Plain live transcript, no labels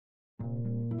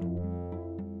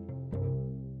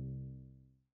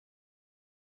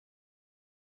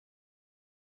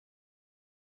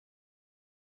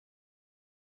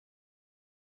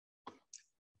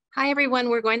Hi, everyone.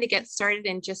 We're going to get started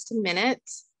in just a minute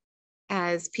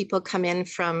as people come in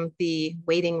from the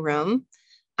waiting room.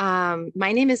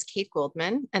 My name is Kate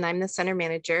Goldman, and I'm the Center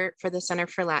Manager for the Center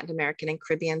for Latin American and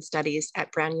Caribbean Studies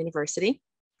at Brown University.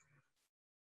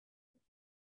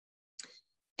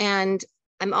 And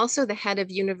I'm also the head of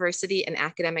university and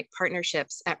academic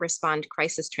partnerships at Respond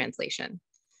Crisis Translation.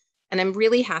 And I'm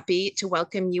really happy to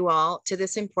welcome you all to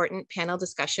this important panel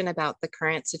discussion about the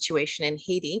current situation in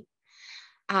Haiti.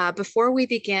 Before we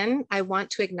begin, I want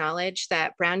to acknowledge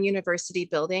that Brown University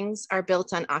buildings are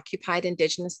built on occupied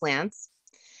Indigenous lands.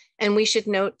 And we should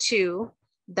note too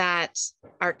that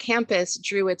our campus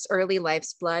drew its early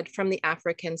life's blood from the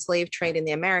African slave trade in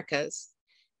the Americas,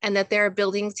 and that there are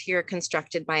buildings here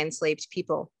constructed by enslaved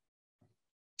people.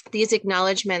 These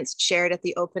acknowledgements shared at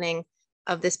the opening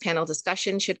of this panel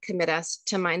discussion should commit us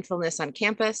to mindfulness on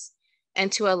campus and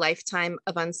to a lifetime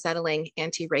of unsettling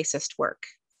anti-racist work.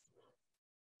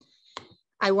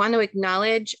 I want to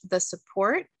acknowledge the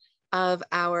support of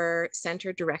our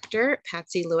center director,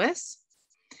 Patsy Lewis,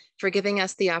 for giving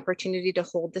us the opportunity to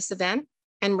hold this event,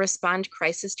 and Respond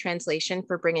Crisis Translation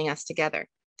for bringing us together.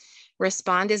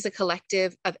 Respond is a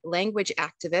collective of language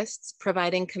activists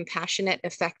providing compassionate,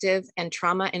 effective, and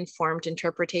trauma-informed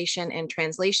interpretation and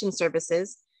translation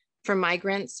services for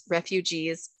migrants,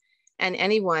 refugees, and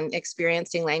anyone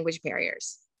experiencing language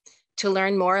barriers. To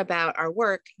learn more about our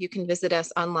work, you can visit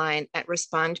us online at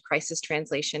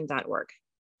respondcrisistranslation.org.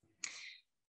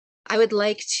 I would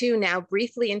like to now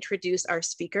briefly introduce our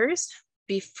speakers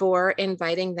before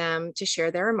inviting them to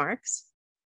share their remarks.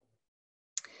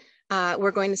 We're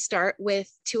going to start with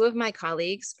two of my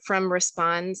colleagues from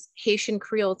Respond's Haitian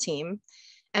Creole team,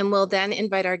 and we'll then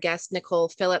invite our guest, Nicole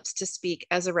Phillips, to speak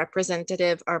as a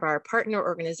representative of our partner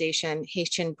organization,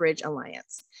 Haitian Bridge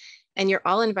Alliance. And you're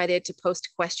all invited to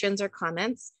post questions or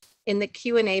comments in the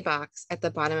Q&A box at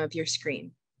the bottom of your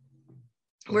screen.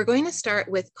 We're going to start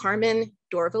with Carmen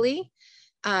Dorvely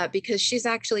because she's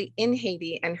actually in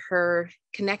Haiti and her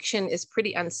connection is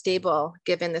pretty unstable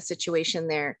given the situation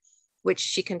there, which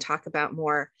she can talk about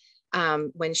more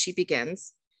when she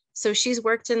begins. So she's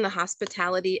worked in the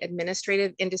hospitality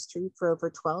administrative industry for over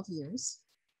 12 years.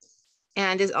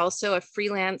 And is also a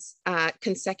freelance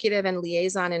consecutive and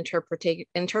liaison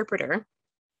interpreter.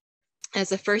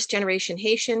 As a first-generation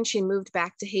Haitian, she moved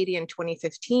back to Haiti in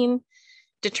 2015,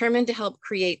 determined to help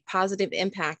create positive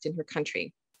impact in her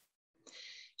country.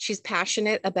 She's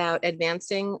passionate about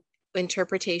advancing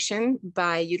interpretation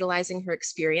by utilizing her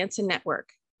experience and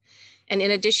network. And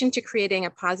in addition to creating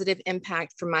a positive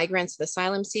impact for migrants and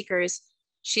asylum seekers,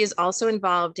 she is also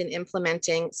involved in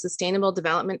implementing sustainable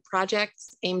development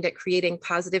projects aimed at creating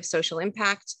positive social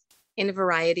impact in a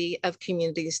variety of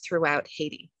communities throughout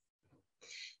Haiti.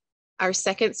 Our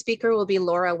second speaker will be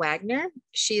Laura Wagner.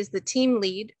 She is the team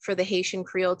lead for the Haitian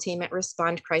Creole team at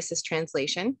Respond Crisis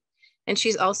Translation. And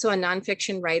she's also a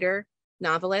nonfiction writer,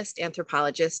 novelist,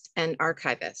 anthropologist, and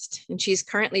archivist. And she's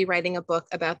currently writing a book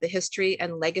about the history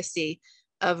and legacy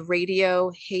of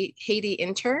Radio Haiti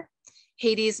Inter,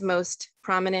 Haiti's most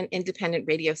prominent independent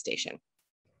radio station.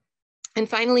 And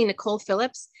finally, Nicole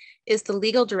Phillips is the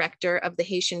legal director of the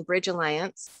Haitian Bridge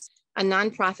Alliance, a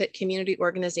nonprofit community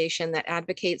organization that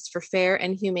advocates for fair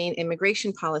and humane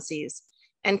immigration policies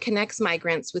and connects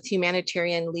migrants with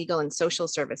humanitarian, legal, and social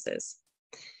services.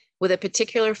 With a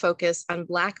particular focus on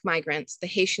Black migrants, the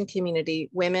Haitian community,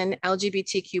 women,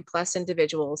 LGBTQ+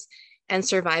 individuals, and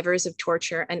survivors of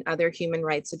torture and other human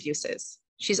rights abuses.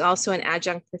 She's also an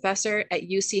adjunct professor at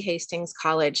UC Hastings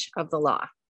College of the Law.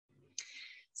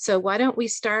 So why don't we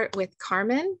start with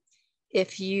Carmen,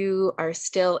 if you are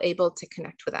still able to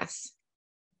connect with us.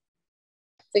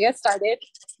 To get started,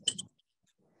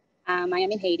 I am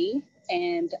in Haiti,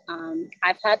 and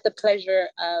I've had the pleasure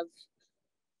of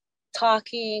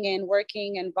talking and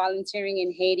working and volunteering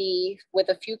in Haiti with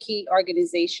a few key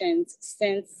organizations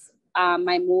since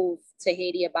my move to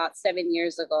Haiti about 7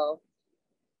 years ago.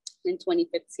 In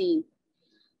 2015.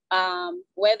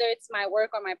 Whether it's my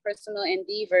work or my personal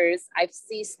endeavors, I've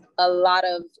seized a lot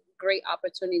of great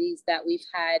opportunities that we've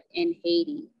had in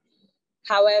Haiti.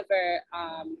 However,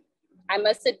 I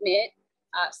must admit,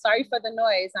 sorry for the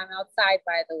noise, I'm outside,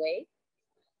 by the way.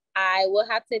 I will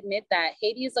have to admit that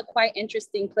Haiti is a quite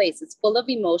interesting place. It's full of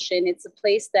emotion. It's a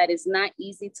place that is not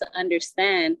easy to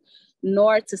understand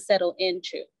nor to settle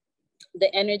into.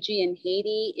 The energy in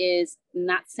Haiti is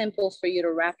not simple for you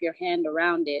to wrap your hand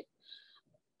around it.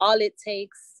 All it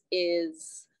takes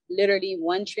is literally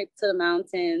one trip to the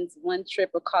mountains, one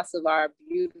trip across of our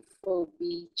beautiful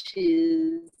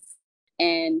beaches,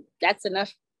 and that's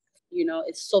enough. You know,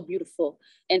 it's so beautiful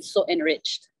and so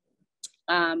enriched.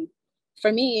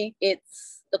 For me,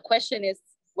 it's the question is,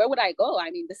 where would I go?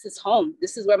 I mean, this is home.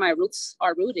 This is where my roots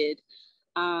are rooted.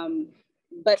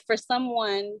 But for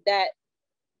someone that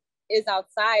is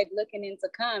outside looking in to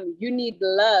come, you need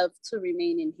love to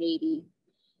remain in Haiti.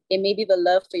 It may be the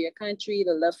love for your country,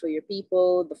 the love for your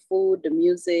people, the food, the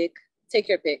music, take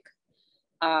your pick.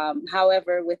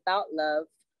 However, without love,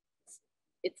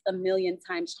 it's a million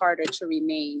times harder to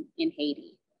remain in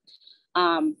Haiti.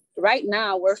 Right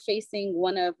now, we're facing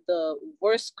one of the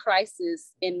worst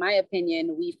crises, in my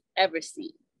opinion, we've ever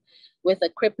seen, with a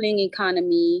crippling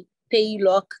economy, pays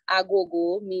loc à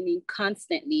gogo, meaning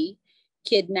constantly,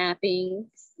 kidnapping,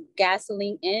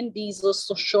 gasoline and diesel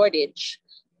shortage,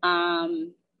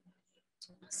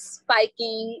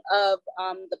 spiking of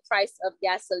the price of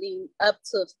gasoline up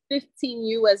to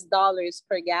 $15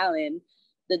 per gallon,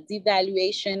 the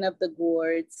devaluation of the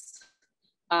gourds,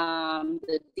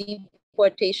 the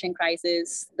deportation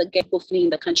crisis, the people fleeing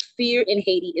the country. Fear in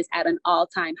Haiti is at an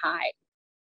all-time high.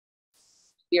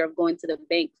 Fear of going to the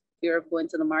bank, fear of going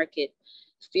to the market,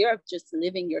 fear of just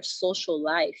living your social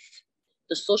life.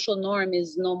 The social norm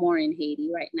is no more in Haiti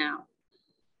right now.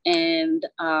 And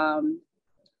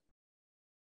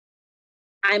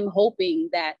I'm hoping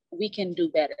that we can do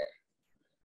better.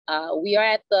 We are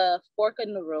at the fork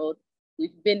in the road.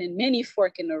 We've been in many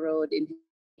forks in the road in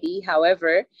Haiti.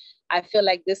 However, I feel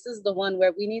like this is the one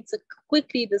where we need to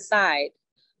quickly decide,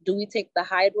 do we take the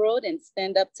high road and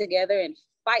stand up together and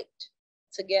fight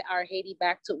to get our Haiti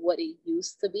back to what it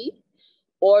used to be?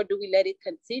 Or do we let it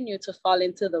continue to fall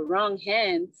into the wrong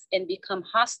hands and become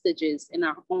hostages in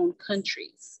our own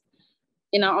countries,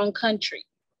 in our own country?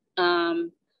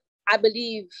 I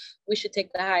believe we should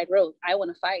take the high road. I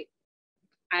want to fight.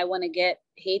 I want to get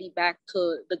Haiti back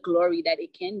to the glory that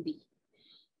it can be.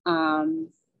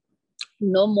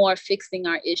 No more fixing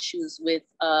our issues with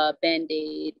a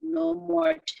Band-Aid, no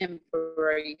more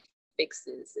temporary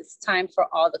fixes. It's time for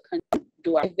all the countries to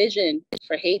do our vision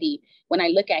for Haiti. When I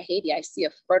look at Haiti, I see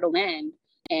a fertile land,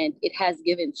 and it has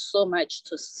given so much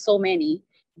to so many,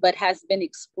 but has been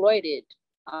exploited.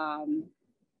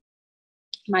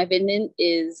 My vision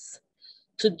is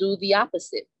to do the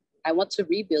opposite. I want to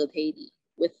rebuild Haiti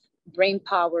with brain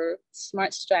power,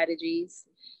 smart strategies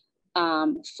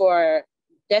for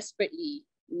desperately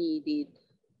needed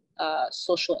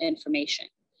social information.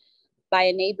 By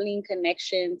enabling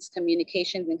connections,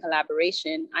 communications, and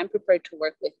collaboration, I'm prepared to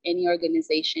work with any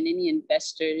organization, any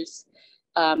investors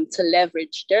to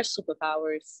leverage their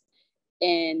superpowers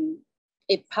and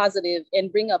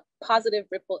bring a positive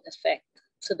ripple effect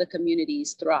to the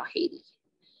communities throughout Haiti.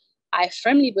 I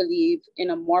firmly believe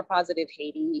in a more positive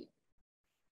Haiti.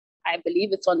 I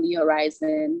believe it's on the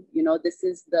horizon. You know, this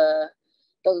is the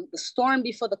storm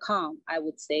before the calm, I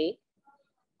would say,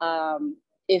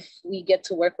 if we get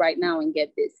to work right now and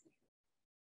get busy.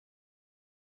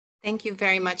 Thank you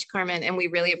very much, Carmen. And we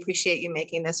really appreciate you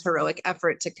making this heroic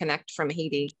effort to connect from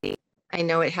Haiti. I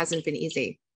know it hasn't been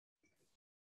easy.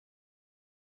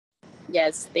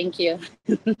 Yes, thank you.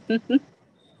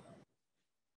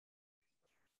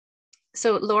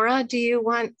 So Laura, do you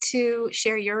want to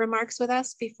share your remarks with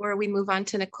us before we move on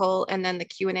to Nicole and then the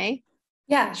Q&A?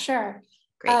 Yeah, sure.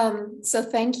 Great. So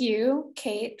thank you,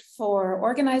 Kate, for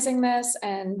organizing this,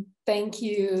 and thank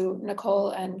you,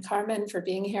 Nicole and Carmen, for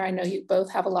being here. I know you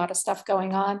both have a lot of stuff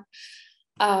going on.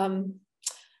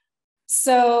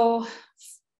 So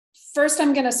first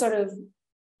I'm going to sort of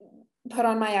put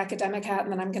on my academic hat,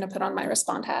 and then I'm going to put on my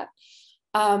respond hat.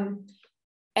 And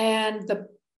the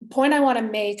point I want to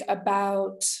make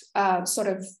about sort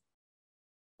of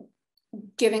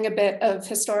giving a bit of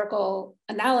historical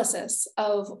analysis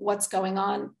of what's going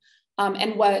on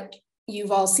and what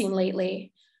you've all seen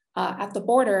lately at the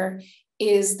border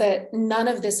is that none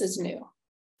of this is new.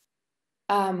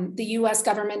 The US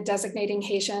government designating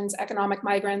Haitians economic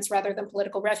migrants rather than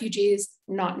political refugees,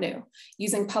 not new.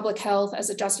 Using public health as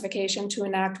a justification to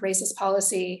enact racist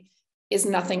policy is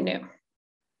nothing new.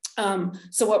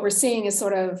 So what we're seeing is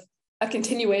sort of a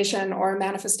continuation or a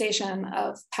manifestation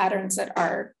of patterns that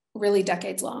are really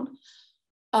decades long.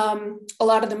 A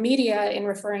lot of the media, in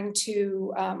referring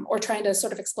to or trying to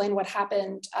sort of explain what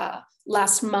happened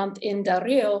last month in Del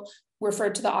Rio,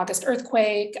 referred to the August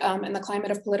earthquake and the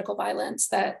climate of political violence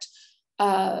that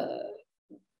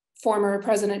former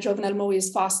President Jovenel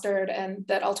Moïse fostered and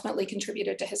that ultimately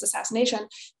contributed to his assassination.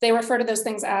 They refer to those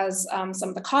things as some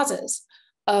of the causes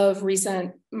of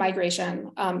recent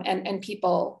migration and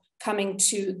people coming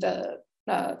to the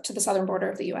southern border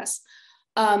of the US.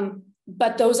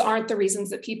 But those aren't the reasons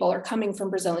that people are coming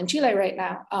from Brazil and Chile right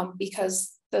now,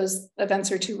 because those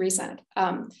events are too recent.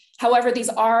 However, these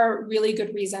are really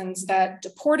good reasons that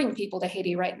deporting people to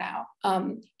Haiti right now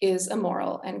is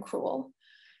immoral and cruel.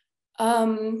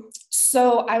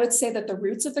 So I would say that the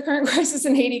roots of the current crisis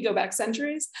in Haiti go back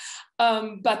centuries,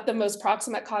 but the most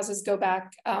proximate causes go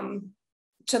back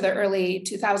to the early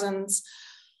 2000s.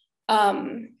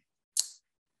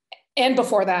 And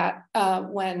before that,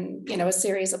 when a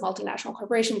series of multinational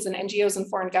corporations and NGOs and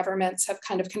foreign governments have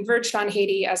kind of converged on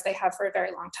Haiti, as they have for a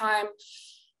very long time.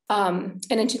 And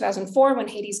in 2004, when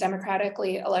Haiti's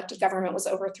democratically elected government was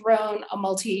overthrown, a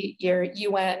multi-year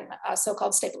UN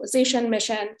so-called stabilization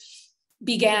mission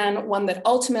began, one that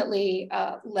ultimately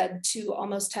led to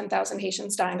almost 10,000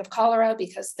 Haitians dying of cholera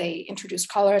because they introduced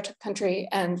cholera to the country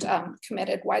and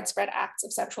committed widespread acts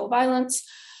of sexual violence.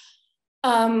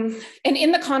 And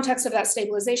in the context of that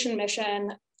stabilization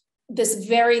mission, this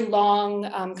very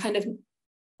long kind of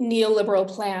neoliberal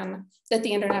plan that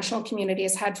the international community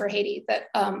has had for Haiti, that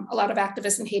a lot of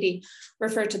activists in Haiti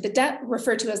refer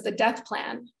to as the death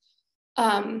plan,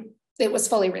 it was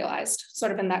fully realized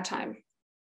sort of in that time.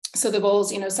 So the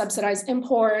goals, subsidize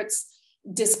imports,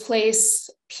 displace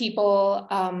people,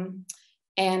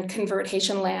 and convert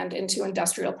Haitian land into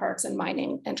industrial parks and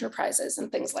mining enterprises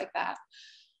and things like that.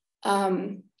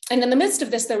 And in the midst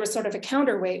of this, there was sort of a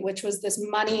counterweight, which was this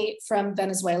money from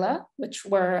Venezuela, which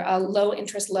were low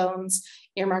interest loans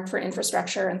earmarked for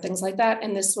infrastructure and things like that.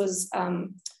 And this was,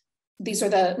 these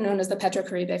are known as the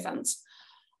Petrocaribe funds.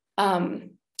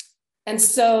 And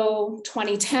so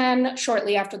 2010,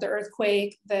 shortly after the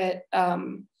earthquake that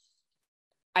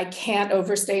I can't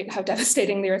overstate how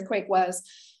devastating the earthquake was,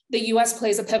 the US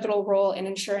plays a pivotal role in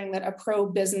ensuring that a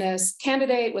pro-business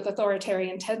candidate with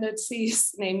authoritarian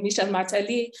tendencies named Michel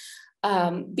Martelly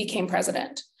became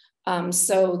president.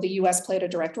 So the US played a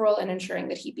direct role in ensuring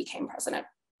that he became president.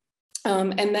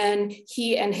 And then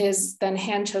he and his then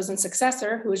hand-chosen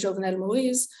successor, who was Jovenel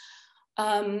Moïse,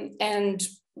 and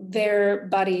their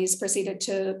buddies proceeded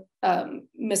to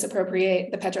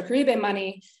misappropriate the Petrocaribe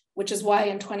money, which is why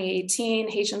in 2018,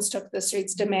 Haitians took the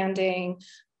streets demanding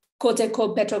Kote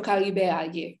ko Petrocaribe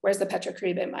aye, where's the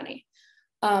Petrocaribe money?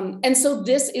 And so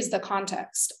this is the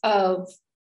context of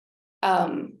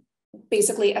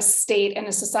basically a state and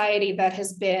a society that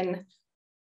has been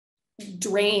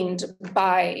drained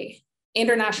by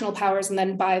international powers and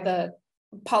then by the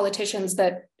politicians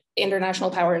that international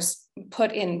powers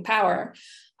put in power.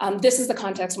 This is the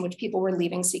context in which people were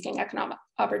leaving seeking economic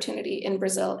opportunity in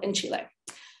Brazil and Chile.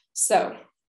 So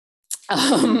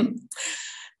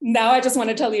now I just want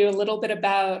to tell you a little bit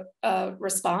about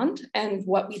Respond and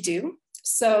what we do.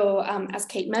 So as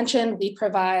Kate mentioned, we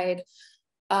provide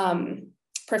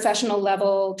professional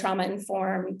level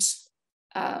trauma-informed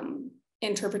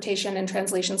interpretation and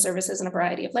translation services in a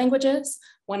variety of languages,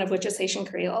 one of which is Haitian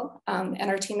Creole. And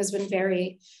our team has been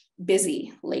very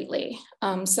busy lately.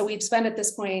 So we've spent at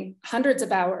this point hundreds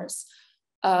of hours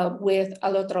with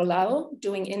Al Otro Lado,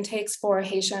 doing intakes for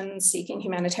Haitians seeking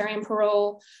humanitarian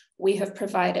parole. We have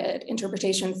provided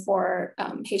interpretation for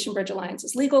Haitian Bridge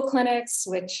Alliance's legal clinics,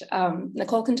 which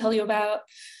Nicole can tell you about.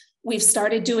 We've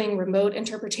started doing remote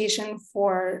interpretation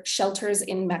for shelters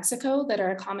in Mexico that are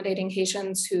accommodating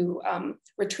Haitians who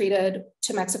retreated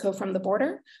to Mexico from the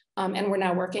border. And we're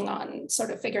now working on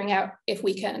sort of figuring out if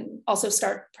we can also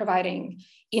start providing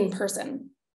in-person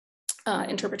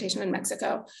interpretation in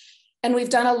Mexico. And we've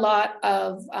done a lot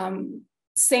of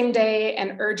same day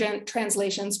and urgent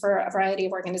translations for a variety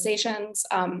of organizations,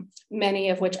 many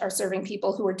of which are serving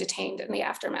people who were detained in the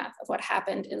aftermath of what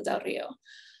happened in Del Rio.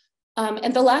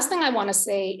 And the last thing I want to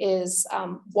say is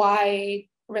why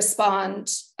Respond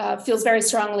feels very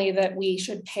strongly that we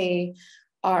should pay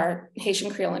our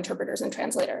Haitian Creole interpreters and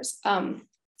translators.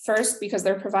 First, because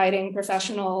they're providing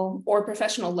professional or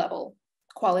professional level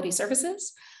quality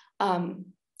services.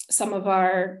 Some of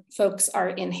our folks are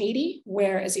in Haiti,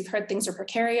 where, as you've heard, things are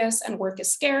precarious and work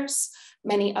is scarce.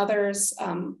 Many others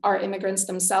are immigrants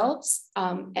themselves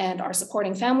and are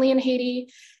supporting family in Haiti.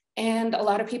 And a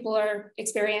lot of people are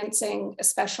experiencing a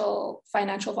special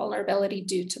financial vulnerability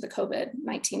due to the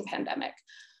COVID-19 pandemic.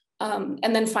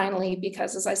 And then finally,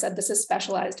 because as I said, this is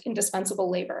specialized, indispensable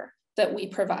labor that we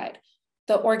provide.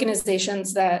 The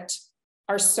organizations that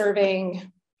are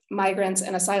serving migrants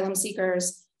and asylum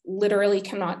seekers literally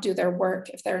cannot do their work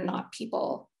if there are not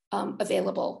people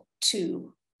available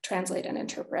to translate and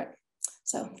interpret.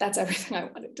 So that's everything I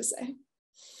wanted to say.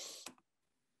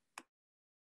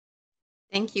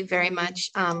 Thank you very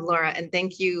much, Laura, and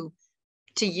thank you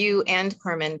to you and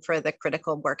Carmen for the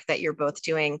critical work that you're both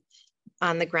doing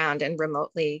on the ground and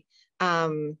remotely.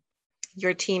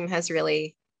 Your team has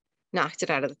really knocked it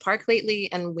out of the park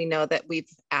lately. And we know that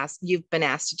you've been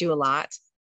asked to do a lot.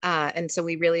 And so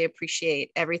we really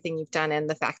appreciate everything you've done and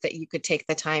the fact that you could take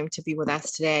the time to be with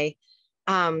us today.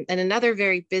 And another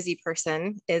very busy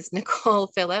person is Nicole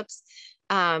Phillips,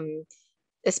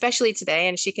 especially today,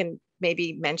 and she can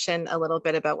maybe mention a little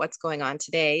bit about what's going on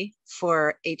today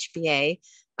for HBA.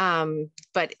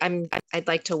 But I'd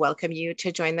like to welcome you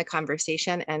to join the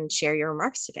conversation and share your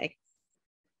remarks today.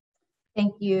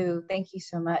 Thank you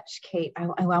so much, Kate. I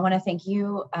want to thank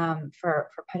you for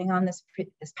putting on this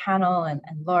panel, and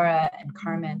Laura and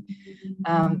Carmen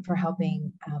for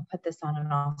helping put this on,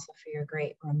 and also for your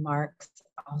great remarks.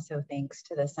 Also, thanks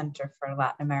to the Center for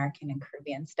Latin American and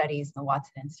Caribbean Studies and the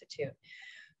Watson Institute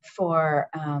for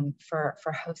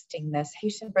hosting this.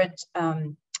 Haitian Bridge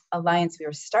Alliance, we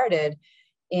were started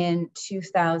in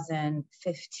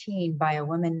 2015 by a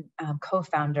woman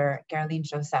co-founder, Gerline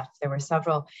Joseph. There were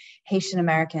several Haitian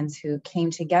Americans who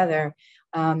came together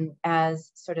as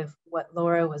sort of what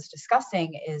Laura was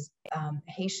discussing is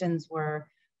Haitians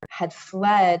had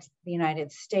fled the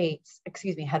United States,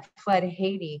 had fled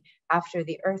Haiti after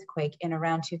the earthquake in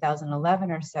around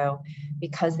 2011 or so,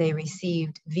 because they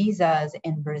received visas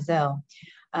in Brazil,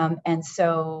 and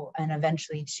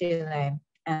eventually Chile.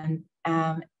 And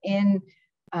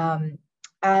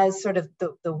as sort of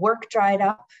the work dried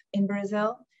up in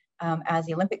Brazil, as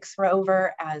the Olympics were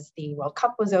over, as the World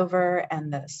Cup was over,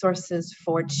 and the sources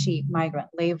for cheap migrant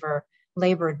labor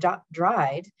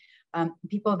dried,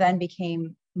 people then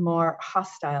became more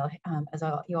hostile. As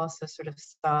you also sort of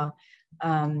saw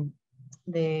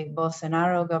the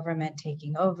Bolsonaro government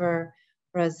taking over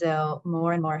Brazil,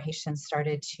 more and more Haitians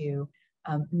started to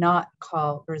not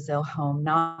call Brazil home,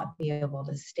 not be able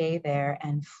to stay there,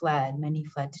 and fled. Many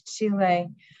fled to Chile.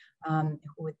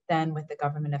 With the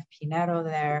government of Pinero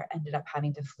there, ended up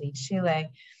having to flee Chile.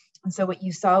 And so what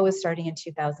you saw was, starting in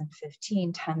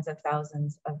 2015, tens of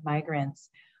thousands of migrants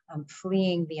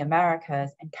fleeing the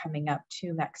Americas and coming up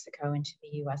to Mexico, into the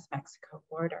US-Mexico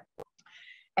border.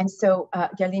 And so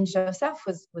Gerline Joseph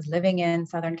was living in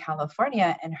Southern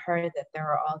California and heard that there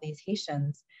were all these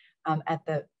Haitians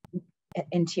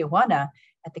in Tijuana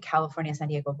at the California-San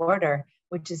Diego border,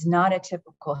 which is not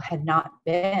had not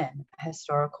been a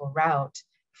historical route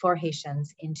for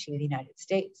Haitians into the United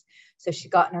States. So she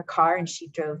got in her car and she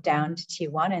drove down to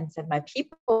Tijuana and said, "My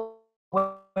people,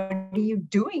 what are you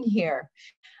doing here?"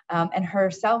 And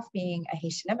herself being a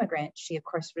Haitian immigrant, she of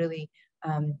course really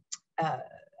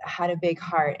had a big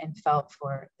heart and felt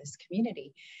for this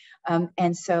community.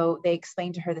 And so they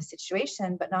explained to her the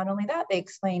situation, but not only that, they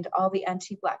explained all the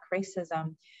anti-Black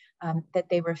racism that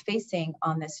they were facing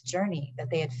on this journey, that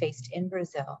they had faced in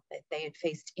Brazil, that they had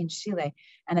faced in Chile,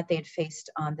 and that they had faced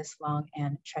on this long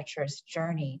and treacherous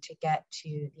journey to get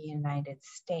to the United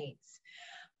States.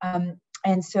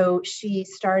 And so she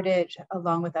started,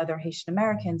 along with other Haitian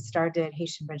Americans, started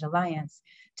Haitian Bridge Alliance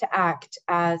to act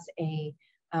as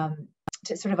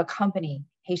to sort of accompany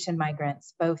Haitian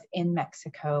migrants, both in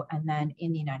Mexico and then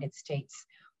in the United States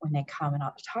when they come. And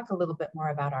I'll talk a little bit more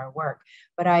about our work.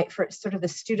 But for sort of the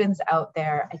students out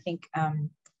there, I think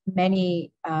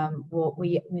many when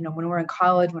we're in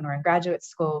college, when we're in graduate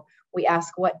school, we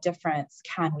ask, what difference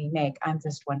can we make? I'm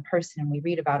just one person, and we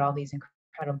read about all these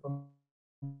incredible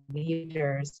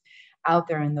leaders out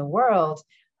there in the world,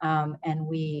 and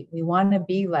we want to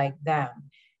be like them.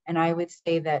 And I would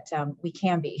say that we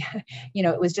can be.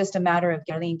 It was just a matter of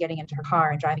Gerline getting into her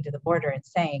car and driving to the border and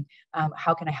saying,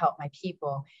 how can I help my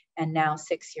people? And now,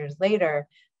 6 years later,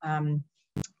 one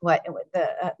of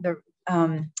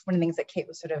the things that Kate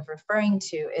was sort of referring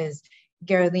to is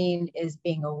Gerline is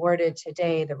being awarded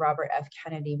today the Robert F.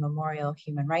 Kennedy Memorial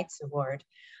Human Rights Award,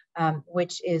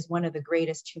 which is one of the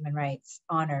greatest human rights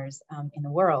honors in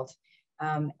the world.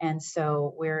 And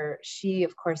so she,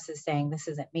 of course, is saying, this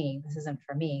isn't me, this isn't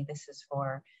for me, this is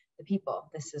for the people.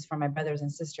 This is for my brothers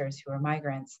and sisters who are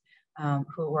migrants,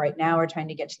 who right now are trying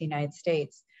to get to the United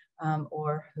States,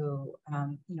 or who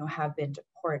have been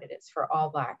deported. It's for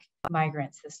all Black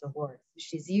migrants, this award.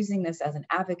 She's using this as an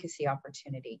advocacy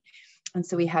opportunity. And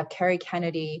so we have Kerry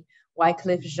Kennedy,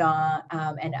 Wycliffe Jean,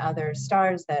 and other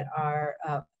stars that are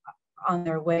on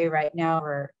their way right now.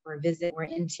 I'm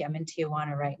in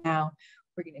Tijuana right now.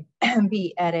 We're going to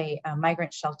be at a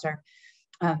migrant shelter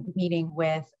meeting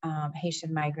with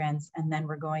Haitian migrants, and then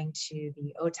we're going to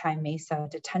the Otay Mesa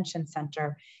Detention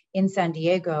Center in San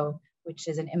Diego, which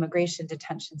is an immigration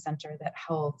detention center that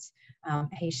holds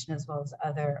Haitian as well as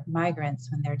other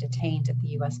migrants when they're detained at the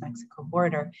US-Mexico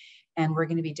border. And we're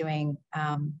going to be doing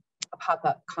a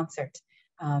pop-up concert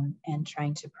and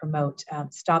trying to promote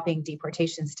stopping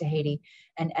deportations to Haiti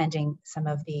and ending some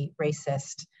of the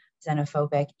racist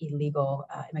xenophobic, illegal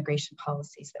immigration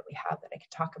policies that we have that I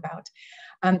could talk about.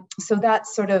 So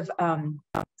that's sort of,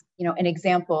 you know, an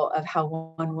example of how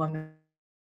one woman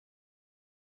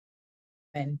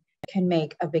can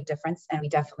make a big difference, and we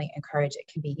definitely encourage. It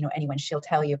can be, you know, anyone. She'll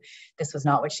tell you this was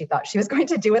not what she thought she was going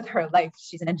to do with her life.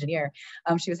 She's an engineer.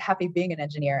 She was happy being an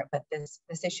engineer, but this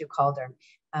issue called her,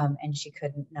 and she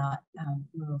could not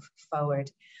move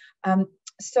forward.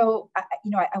 So,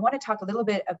 you know, I want to talk a little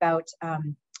bit about.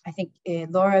 I think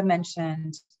Laura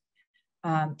mentioned,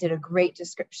 did a great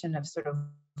description of sort of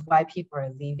why people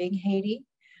are leaving Haiti,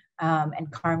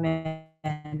 and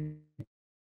Carmen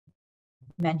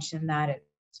mentioned that it.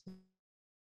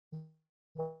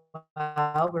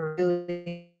 Well, we're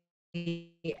really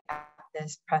at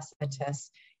this precipice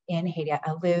in Haiti.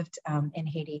 I lived in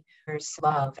Haiti for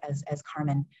love, as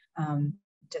Carmen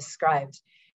described.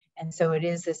 And so it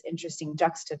is this interesting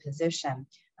juxtaposition.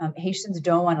 Haitians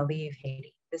don't want to leave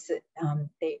Haiti.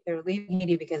 They're leaving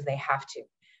Haiti because they have to.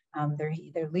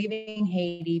 They're leaving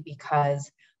Haiti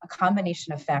because a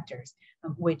combination of factors,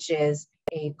 which is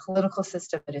a political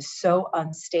system that is so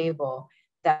unstable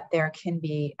that there can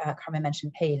be, Carmen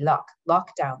mentioned,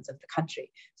 lockdowns of the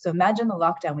country. So imagine the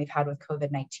lockdown we've had with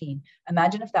COVID-19.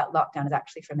 Imagine if that lockdown is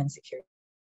actually from insecurity,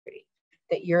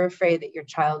 that you're afraid that your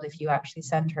child, if you actually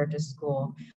send her to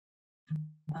school,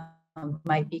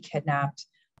 might be kidnapped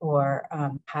or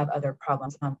have other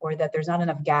problems, or that there's not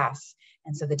enough gas,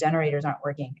 and so the generators aren't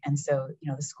working, and so, you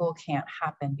know, the school can't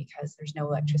happen because there's no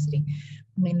electricity.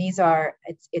 I mean,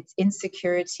 it's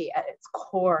insecurity at its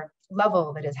core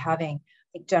level that is having,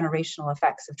 I think, generational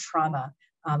effects of trauma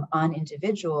on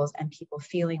individuals, and people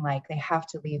feeling like they have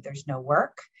to leave. There's no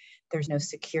work, there's no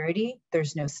security,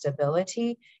 there's no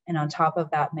stability, and on top of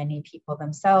that, many people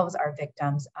themselves are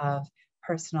victims of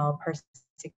personal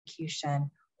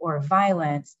persecution or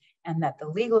violence, and that the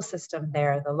legal system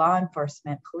there, the law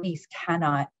enforcement, police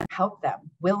cannot help them,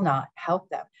 will not help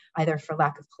them, either for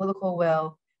lack of political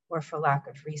will or for lack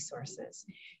of resources.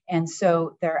 And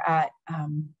so they're at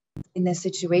in this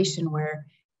situation where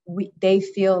they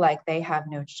feel like they have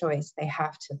no choice, they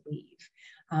have to leave.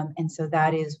 And so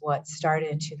that is what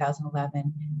started in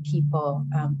 2011, people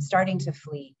starting to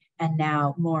flee, and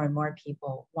now more and more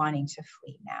people wanting to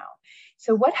flee now.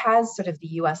 So what has sort of the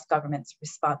US government's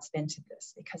response been to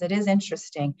this? Because it is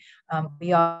interesting.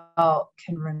 We all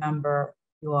can remember,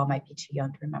 you all might be too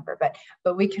young to remember,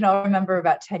 but we can all remember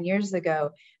about 10 years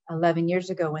ago, 11 years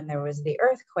ago, when there was the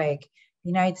earthquake. The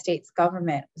United States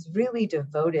government was really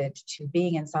devoted to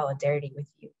being in solidarity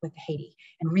with Haiti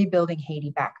and rebuilding Haiti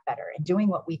back better and doing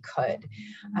what we could.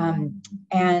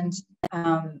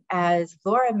 As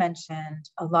Laura mentioned,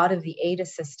 a lot of the aid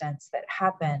assistance that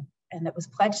happened and that was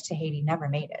pledged to Haiti never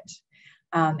made it.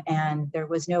 And there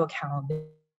was no accountability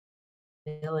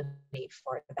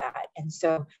for that. And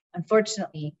so,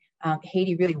 unfortunately,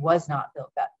 Haiti really was not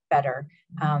built better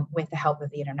with the help of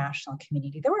the international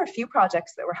community. There were a few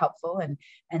projects that were helpful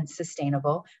and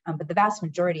sustainable, but the vast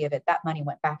majority of it, that money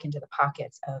went back into the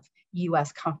pockets of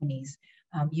US companies,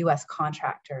 US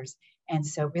contractors, and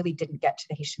so really didn't get to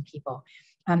the Haitian people.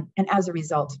 And as a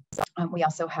result, we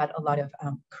also had a lot of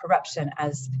corruption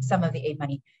as some of the aid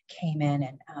money came in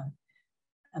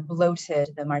and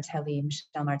bloated the Michel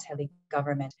Martelly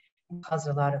government and caused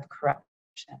a lot of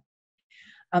corruption.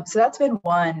 So that's been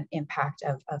one impact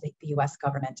of the US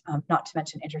government, not to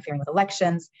mention interfering with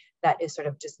elections. That is sort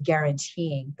of just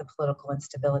guaranteeing the political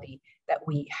instability that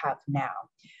we have now.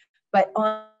 But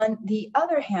on the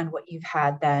other hand, what you've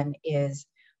had then is,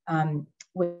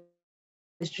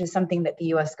 which is something that the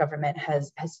US government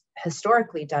has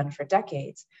historically done for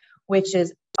decades, which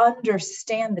is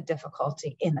understand the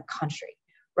difficulty in the country,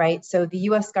 right? So the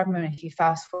US government, if you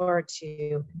fast forward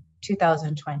to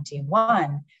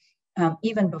 2021,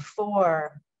 even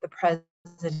before the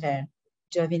president,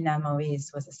 Jovenel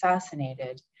Moïse, was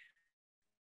assassinated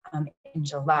in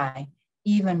July,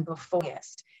 even before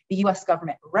August, the US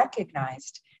government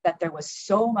recognized that there was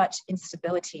so much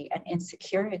instability and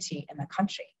insecurity in the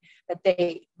country that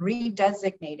they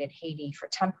redesignated Haiti for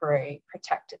temporary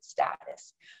protected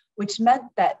status, which meant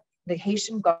that the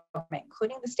Haitian government,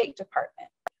 including the State Department,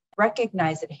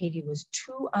 recognized that Haiti was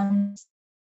too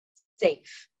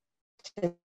unsafe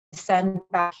to send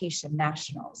back Haitian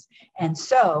nationals. And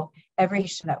so every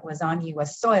Haitian that was on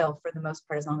US soil, for the most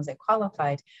part, as long as they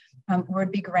qualified,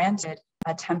 would be granted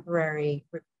a temporary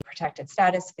protected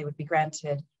status. They would be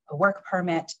granted a work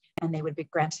permit, and they would be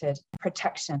granted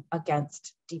protection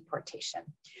against deportation.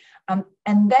 And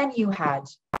then you had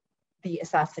the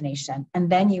assassination, and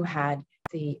then you had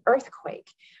the earthquake.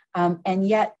 And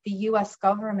yet the US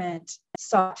government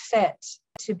saw fit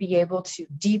to be able to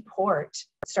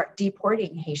start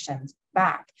deporting Haitians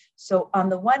back. So on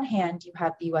the one hand, you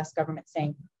have the US government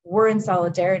saying, we're in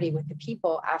solidarity with the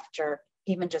people after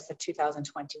even just the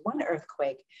 2021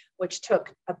 earthquake, which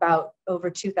took about over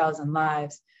 2,000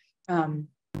 lives,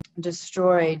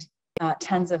 destroyed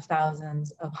tens of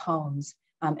thousands of homes,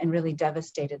 and really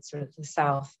devastated sort of the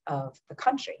south of the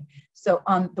country. So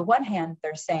on the one hand,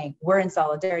 they're saying, we're in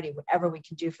solidarity, whatever we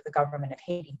can do for the government of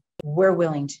Haiti, we're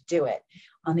willing to do it.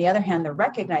 On the other hand, they're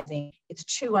recognizing it's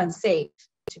too unsafe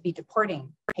to be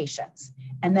deporting Haitians.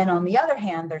 And then on the other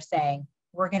hand, they're saying,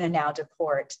 we're gonna now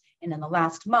deport, and in the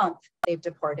last month, they've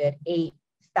deported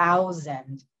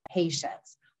 8,000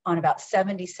 Haitians on about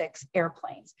 76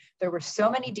 airplanes. There were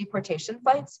so many deportation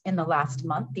flights in the last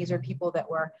month. These are people that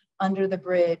were under the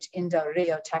bridge in Del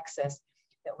Rio, Texas,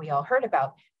 that we all heard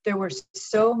about. There were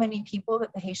so many people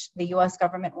that the US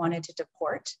government wanted to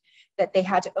deport that they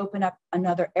had to open up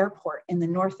another airport in the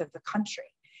north of the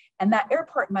country. And that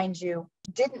airport, mind you,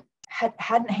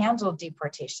 hadn't handled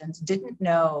deportations, didn't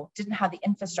have the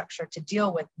infrastructure to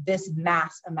deal with this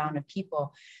mass amount of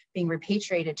people being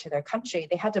repatriated to their country.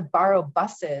 They had to borrow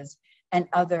buses and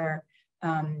other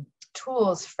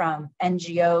tools from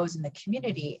NGOs in the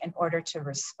community in order to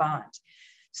respond.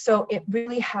 So it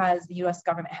really has, the US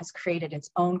government has created its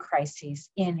own crises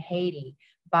in Haiti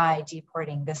by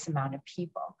deporting this amount of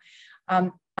people.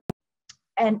 And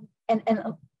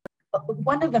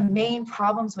one of the main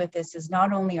problems with this is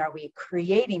not only are we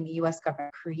creating, the US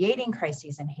government creating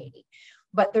crises in Haiti,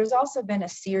 but there's also been a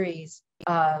series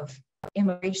of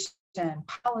immigration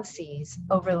policies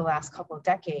over the last couple of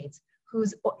decades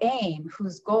whose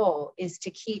goal is to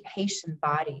keep Haitian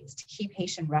bodies, to keep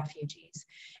Haitian refugees,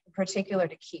 in particular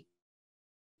to keep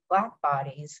Black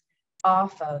bodies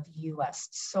off of US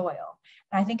soil.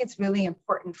 And I think it's really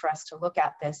important for us to look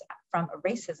at this from a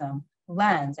racism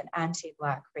lens, an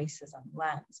anti-Black racism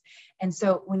lens. And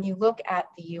so when you look at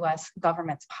the US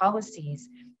government's policies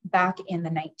back in the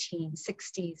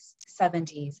 1960s,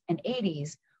 70s, and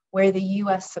 80s, where the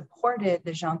US supported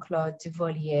the Jean-Claude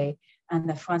Duvalier and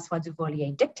the Francois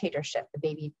Duvalier dictatorship,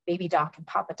 the baby doc and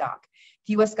papa doc,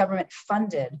 the US government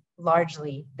funded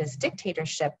largely this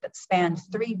dictatorship that spanned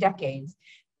 3 decades.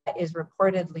 That is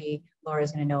reportedly,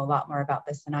 Laura's going to know a lot more about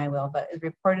this than I will, but is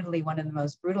reportedly one of the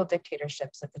most brutal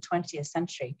dictatorships of the 20th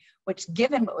century, which,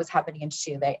 given what was happening in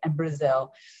Chile and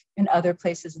Brazil and other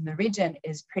places in the region,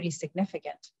 is pretty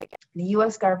significant. The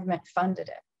US government funded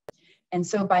it. And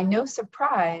so by no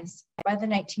surprise, by the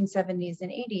 1970s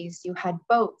and 80s, you had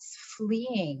boats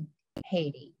fleeing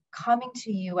Haiti, coming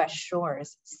to US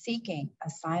shores, seeking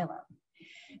asylum.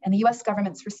 And the US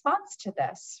government's response to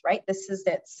this, right? This is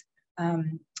its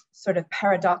sort of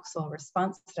paradoxical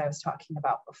response that I was talking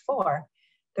about before.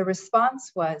 The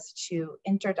response was to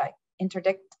interdict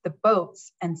the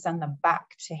boats and send them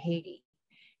back to Haiti,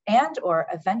 and or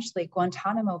eventually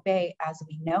Guantanamo Bay as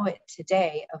we know it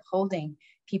today, of holding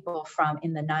people from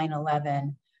in the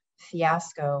 9/11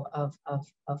 fiasco of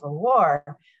a war.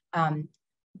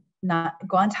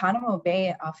 Guantanamo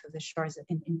Bay off of the shores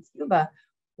in Cuba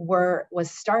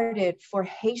was started for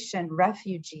Haitian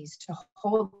refugees to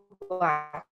hold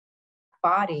Black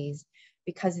bodies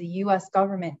because the US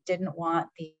government didn't want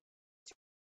these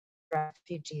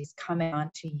refugees coming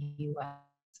onto US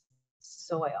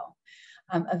soil.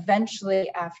 Eventually,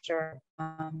 after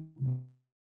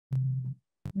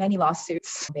many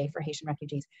lawsuits for Haitian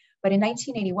refugees, but in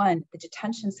 1981, the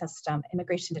detention system,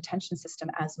 immigration detention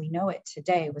system as we know it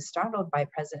today, was started by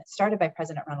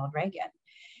President Ronald Reagan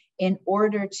in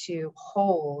order to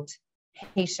hold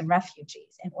Haitian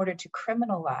refugees, in order to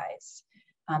criminalize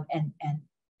and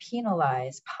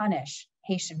penalize, punish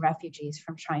Haitian refugees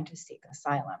from trying to seek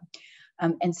asylum.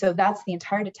 And so that's the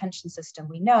entire detention system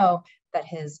we know that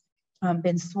has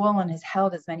been swollen, has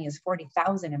held as many as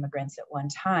 40,000 immigrants at one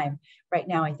time. Right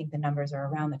now, I think the numbers are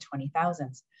around the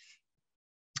 20,000s.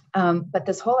 But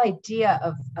this whole idea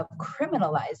of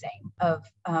criminalizing, of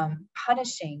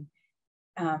punishing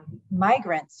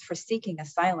migrants for seeking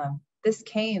asylum, this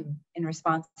came in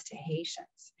response to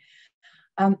Haitians.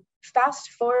 Fast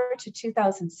forward to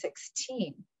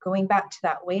 2016, going back to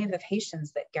that wave of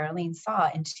Haitians that Geraldine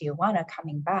saw in Tijuana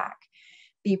coming back,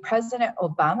 the President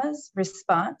Obama's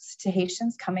response to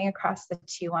Haitians coming across the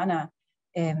Tijuana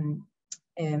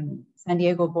San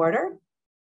Diego border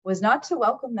was not to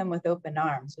welcome them with open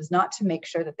arms, was not to make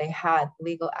sure that they had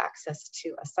legal access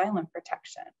to asylum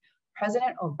protection.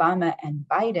 President Obama and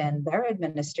Biden, their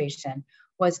administration,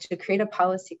 was to create a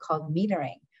policy called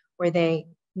metering, where they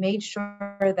made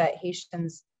sure that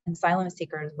Haitians and asylum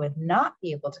seekers would not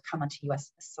be able to come onto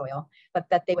US soil, but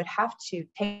that they would have to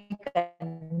take a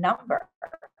number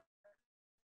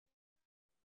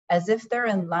as if they're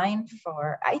in line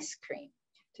for ice cream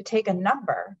to take a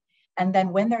number. And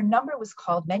then when their number was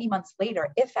called many months later,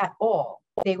 if at all,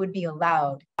 they would be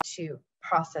allowed to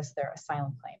process their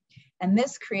asylum claim. And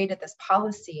this created this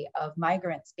policy of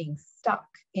migrants being stuck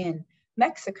in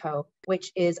Mexico,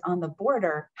 which is on the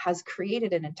border, has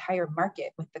created an entire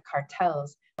market with the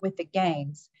cartels, with the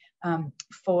gangs,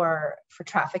 for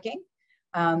trafficking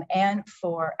and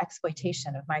for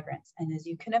exploitation of migrants. And as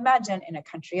you can imagine, in a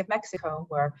country of Mexico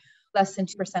where less than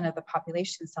 2% of the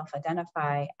population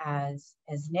self-identify as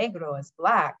negro, as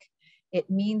Black, it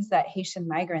means that Haitian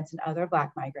migrants and other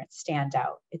Black migrants stand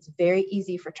out. It's very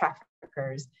easy for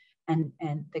traffickers and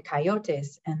the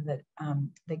coyotes and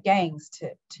the gangs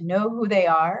to know who they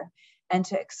are and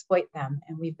to exploit them.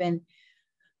 And we've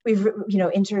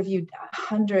interviewed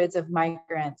hundreds of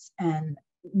migrants, and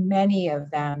many of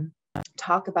them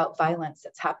talk about violence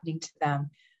that's happening to them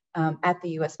at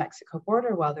the US-Mexico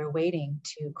border while they're waiting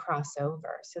to cross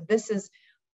over. So this is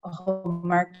a whole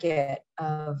market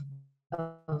of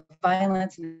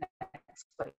violence and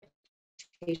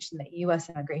exploitation that US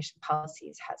immigration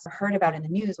policies has heard about in the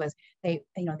news. Was the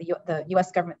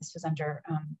US government, this was under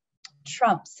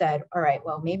Trump, said, all right,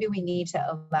 well, maybe we need to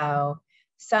allow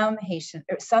some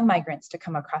migrants to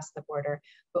come across the border,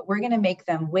 but we're going to make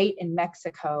them wait in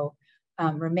Mexico,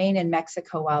 remain in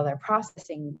Mexico while they're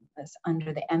processing this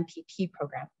under the MPP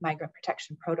program, Migrant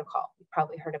Protection Protocol, you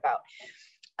probably heard about.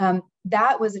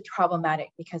 That was problematic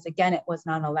because, again, it was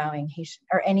not allowing Haitian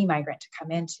or any migrant to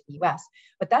come into the US,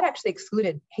 but that actually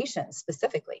excluded Haitians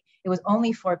specifically. It was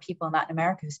only for people in Latin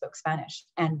America who spoke Spanish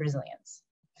and Brazilians.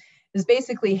 It was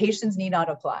basically Haitians need not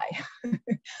apply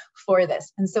for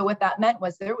this. And so what that meant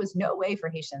was there was no way for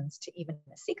Haitians to even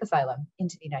seek asylum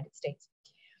into the United States.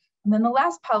 And then the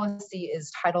last policy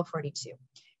is Title 42.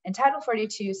 And Title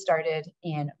 42 started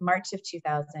in March of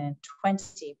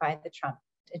 2020 by the Trump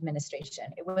administration.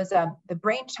 It was the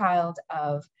brainchild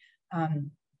of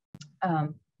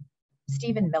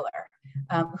Stephen Miller,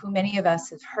 who many of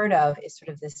us have heard of as sort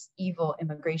of this evil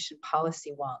immigration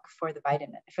policy wonk for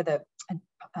the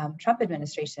Trump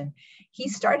administration. He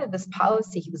started this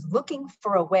policy. He was looking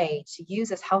for a way to use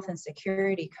this health and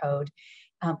security code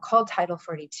called Title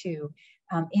 42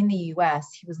 in the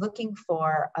US. He was looking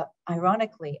for,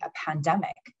 ironically, a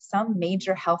pandemic, some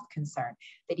major health concern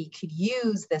that he could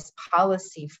use this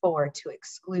policy for to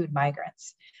exclude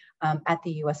migrants at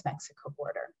the US-Mexico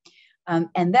border.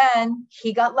 And then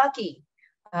he got lucky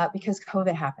because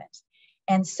COVID happened.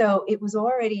 And so it was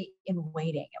already in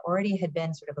waiting. It already had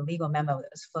been sort of a legal memo that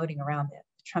was floating around the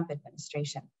Trump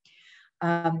administration.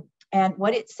 And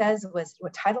what it says was,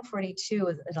 what Title 42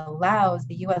 is, it allows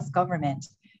the US government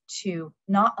to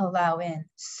not allow in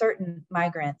certain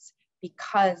migrants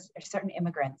because, or certain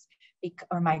immigrants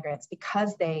or migrants,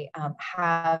 because they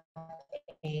have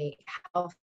a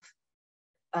health,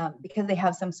 because they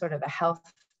have some sort of a health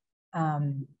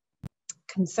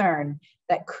concern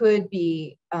that could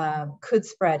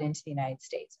spread into the United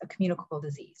States, a communicable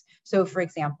disease. So, for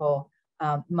example,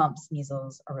 mumps,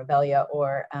 measles, or rubella,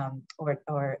 or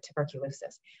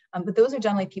tuberculosis. But those are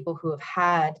generally people who have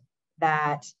had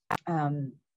that,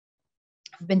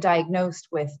 have been diagnosed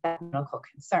with that medical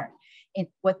concern. And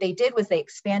what they did was they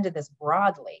expanded this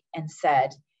broadly and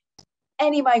said,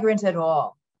 any migrant at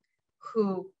all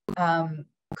who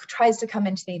tries to come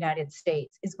into the United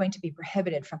States is going to be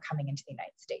prohibited from coming into the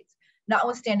United States,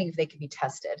 notwithstanding if they could be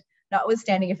tested,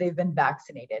 notwithstanding if they've been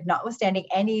vaccinated, notwithstanding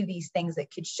any of these things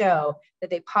that could show that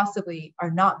they possibly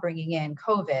are not bringing in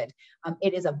COVID.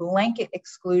 It is a blanket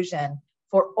exclusion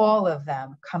for all of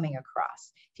them coming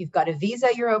across. If you've got a visa,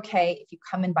 you're okay. If you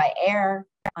come in by air,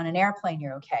 on an airplane,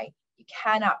 you're okay. You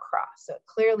cannot cross. So it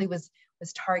clearly was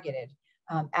targeted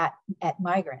at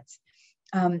migrants.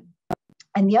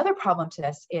 And the other problem to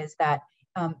this is that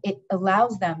it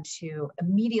allows them to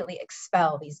immediately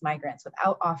expel these migrants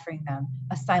without offering them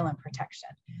asylum protection.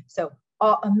 So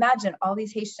imagine all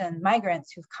these Haitian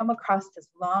migrants who've come across this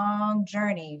long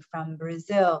journey from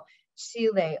Brazil,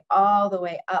 Chile, all the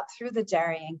way up through the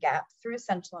Darien Gap, through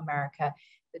Central America.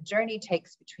 The journey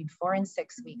takes between 4 and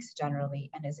 6 weeks generally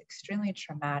and is extremely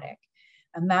traumatic.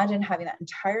 Imagine having that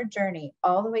entire journey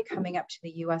all the way coming up to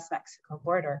the US-Mexico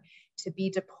border to be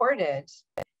deported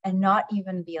and not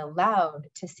even be allowed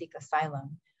to seek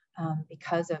asylum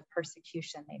because of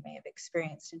persecution they may have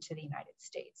experienced into the United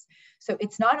States. So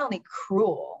it's not only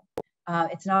cruel,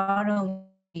 it's not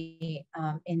only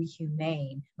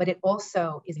inhumane, but it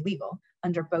also is illegal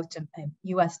under both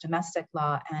US domestic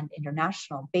law and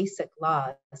international basic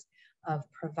laws of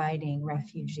providing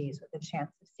refugees with a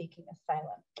chance of seeking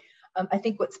asylum. I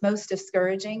think what's most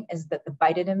discouraging is that the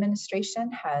Biden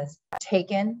administration has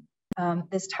taken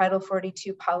this Title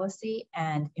 42 policy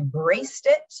and embraced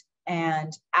it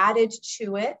and added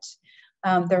to it.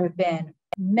 There have been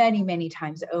many, many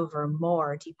times over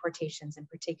more deportations, in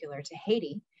particular to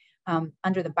Haiti,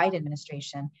 under the Biden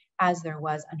administration, as there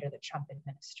was under the Trump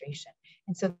administration.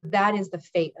 And so that is the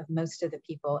fate of most of the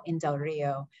people in Del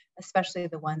Rio, especially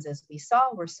the ones, as we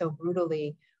saw, were so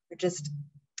brutally, or just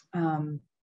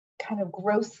kind of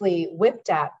grossly whipped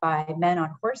at by men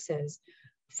on horses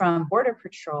from Border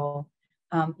Patrol.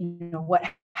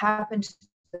 What happened to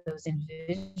those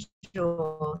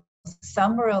individuals?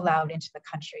 Some were allowed into the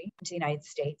country, into the United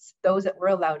States. Those that were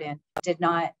allowed in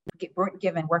weren't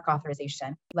given work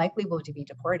authorization, likely will to be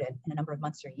deported in a number of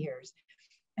months or years.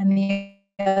 And the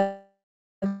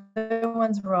other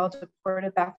ones were all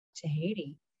deported back to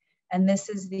Haiti. And this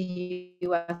is the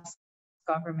US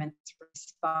government's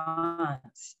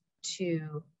response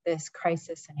to this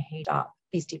crisis in Haiti. Stop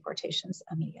these deportations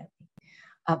immediately.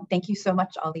 Thank you so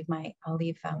much. I'll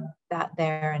leave that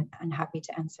there, and I'm happy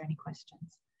to answer any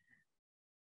questions.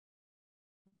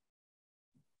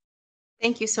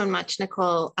 Thank you so much,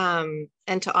 Nicole, and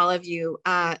to all of you.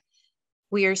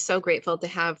 We are so grateful to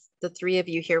have the three of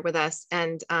you here with us.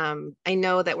 And I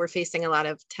know that we're facing a lot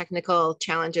of technical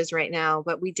challenges right now,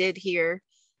 but we did hear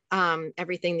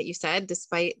everything that you said,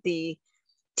 despite the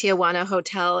Tijuana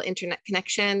hotel internet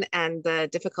connection and the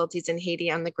difficulties in Haiti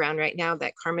on the ground right now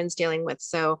that Carmen's dealing with.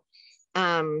 So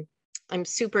I'm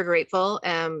super grateful,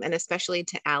 and especially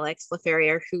to Alex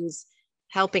LaFerriere, who's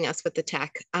helping us with the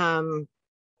tech.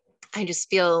 I just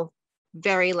feel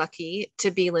very lucky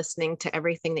to be listening to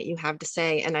everything that you have to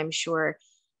say, and I'm sure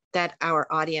that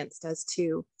our audience does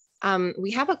too.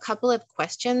 We have a couple of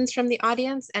questions from the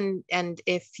audience, and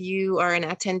if you are an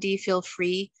attendee, feel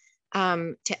free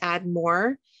to add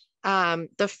more.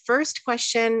 The first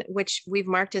question, which we've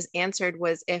marked as answered,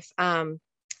 was if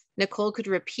Nicole could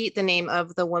repeat the name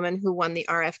of the woman who won the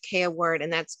RFK award,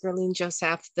 and that's Gerline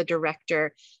Joseph, the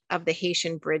director of the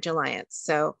Haitian Bridge Alliance.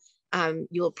 So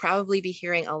you will probably be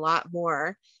hearing a lot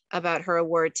more about her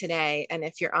award today. And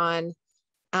if you're on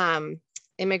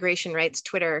Immigration Rights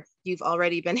Twitter, you've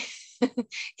already been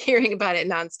hearing about it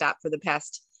nonstop for the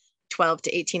past 12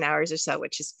 to 18 hours or so,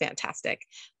 which is fantastic.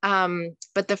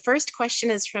 But the first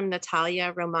question is from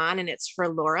Natalia Roman, and it's for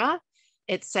Laura.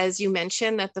 It says, you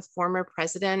mentioned that the former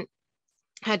president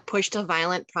had pushed a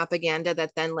violent propaganda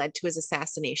that then led to his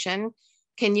assassination.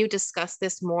 Can you discuss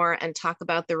this more and talk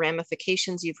about the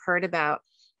ramifications you've heard about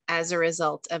as a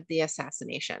result of the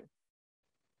assassination?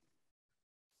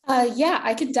 Yeah,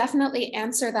 I could definitely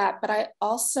answer that, but I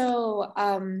also,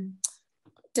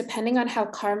 depending on how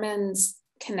Carmen's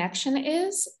connection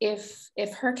is, if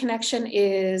her connection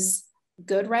is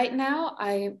good right now,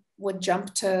 I would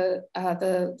jump to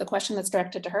the question that's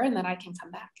directed to her, and then I can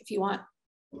come back if you want.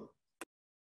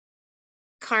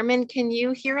 Carmen, can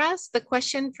you hear us? The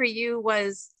question for you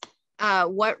was,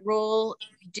 what role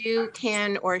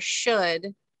can, or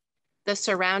should the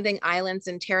surrounding islands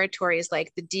and territories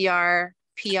like the DR,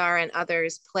 PR, and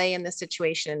others play in the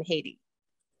situation in Haiti?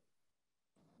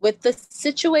 With the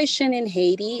situation in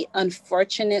Haiti,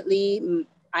 unfortunately,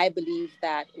 I believe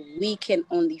that we can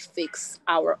only fix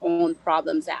our own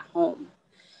problems at home.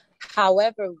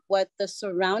 However, what the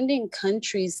surrounding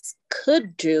countries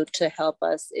could do to help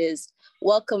us is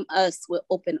welcome us with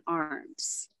open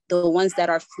arms. The ones that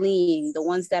are fleeing, the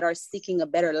ones that are seeking a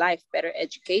better life, better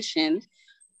education,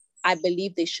 I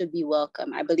believe they should be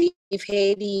welcome. I believe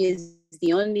Haiti is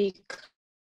the only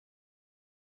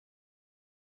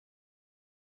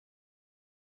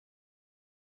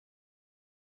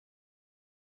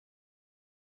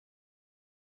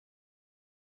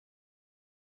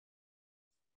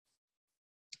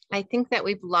I think that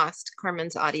we've lost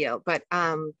Carmen's audio, but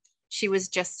she was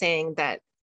just saying that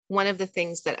one of the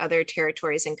things that other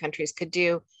territories and countries could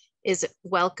do is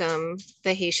welcome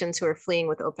the Haitians who are fleeing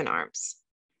with open arms.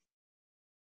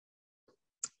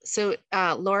 So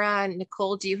Laura,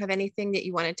 Nicole, do you have anything that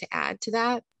you wanted to add to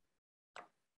that?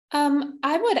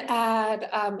 I would add,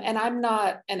 and I'm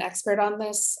not an expert on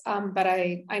this, but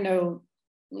I know,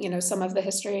 some of the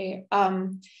history.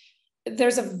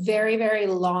 There's a very, very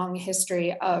long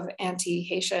history of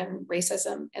anti-Haitian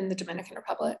racism in the Dominican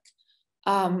Republic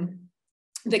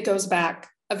that goes back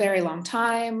a very long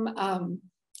time.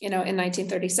 In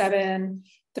 1937,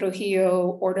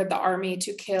 Trujillo ordered the army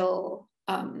to kill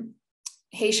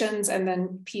Haitians and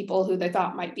then people who they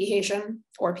thought might be Haitian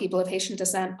or people of Haitian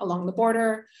descent along the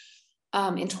border.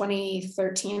 In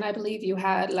 2013, I believe, you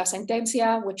had La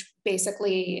Sentencia, which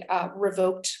basically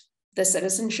revoked the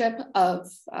citizenship of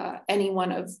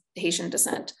anyone of Haitian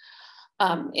descent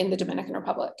in the Dominican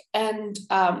Republic. And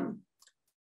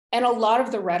And a lot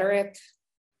of the rhetoric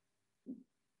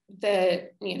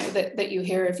that, that you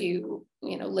hear if you,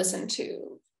 listen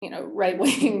to,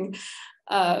 right-wing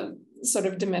sort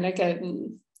of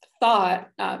Dominican thought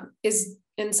is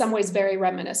in some ways very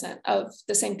reminiscent of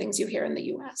the same things you hear in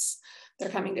the US. They're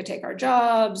coming to take our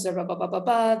jobs, or blah, blah, blah, blah,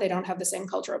 blah. They don't have the same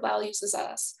cultural values as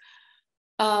us.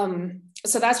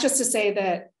 So that's just to say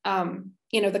that,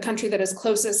 the country that is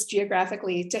closest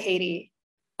geographically to Haiti,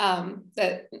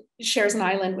 that shares an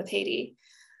island with Haiti,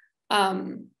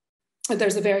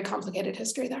 there's a very complicated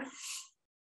history there.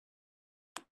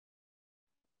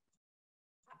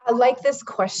 I like this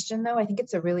question, though. I think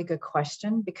it's a really good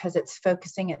question because it's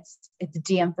focusing, it's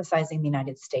de-emphasizing the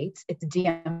United States. It's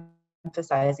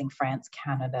de-emphasizing France,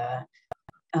 Canada,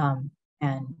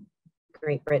 and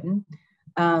Great Britain.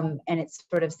 And it's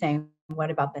sort of saying,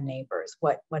 what about the neighbors?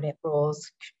 What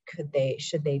roles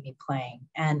should they be playing?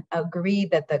 And agree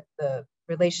that the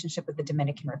relationship with the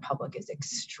Dominican Republic is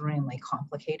extremely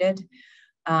complicated.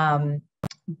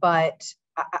 But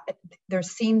there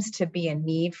seems to be a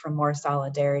need for more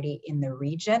solidarity in the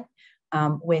region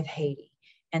with Haiti.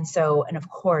 And so, and of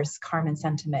course, Carmen's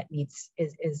sentiment is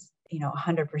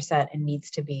 100% and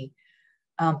needs to be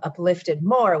uplifted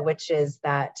more, which is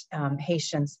that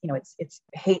Haitians,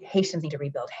 Haitians need to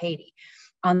rebuild Haiti.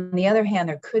 On the other hand,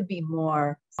 there could be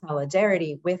more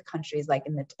solidarity with countries like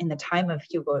in the time of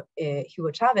Hugo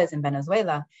Chavez in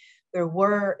Venezuela. There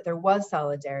was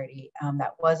solidarity.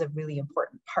 That was a really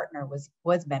important partner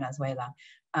was Venezuela,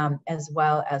 as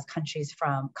well as countries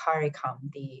from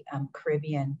CARICOM, the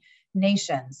Caribbean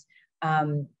nations,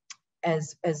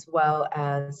 as well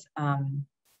as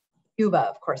Cuba,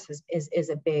 of course, is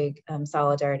a big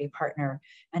solidarity partner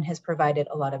and has provided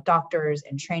a lot of doctors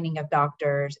and training of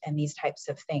doctors and these types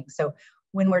of things. So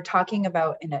when we're talking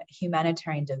about in a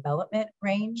humanitarian development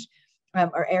range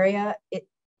or area,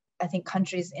 I think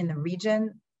countries in the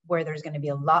region where there's going to be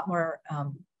a lot more,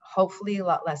 hopefully a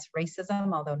lot less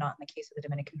racism, although not in the case of the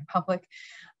Dominican Republic,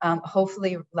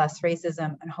 hopefully less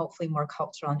racism and hopefully more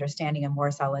cultural understanding and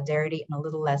more solidarity and a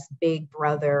little less big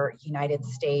brother United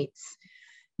States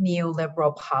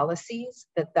neoliberal policies,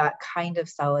 that kind of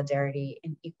solidarity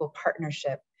and equal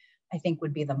partnership, I think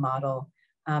would be the model.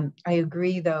 I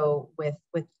agree though with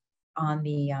on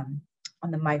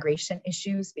the migration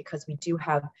issues, because we do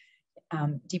have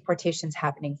deportations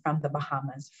happening from the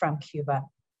Bahamas, from Cuba,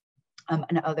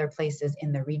 and other places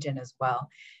in the region as well.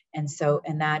 And so,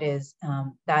 and that is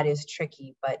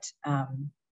tricky, but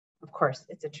of course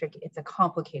it's a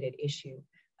complicated issue,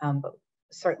 but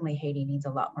certainly Haiti needs a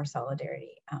lot more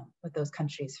solidarity with those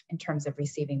countries in terms of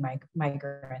receiving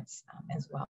migrants as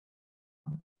well.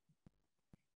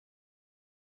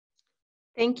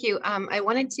 Thank you. I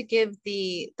wanted to give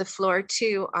the floor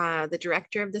to the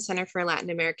director of the Center for Latin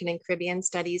American and Caribbean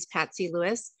Studies, Patsy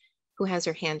Lewis, who has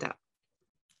her hand up.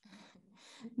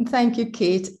 Thank you,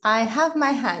 Kate. I have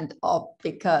my hand up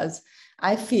because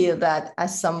I feel that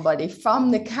as somebody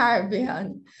from the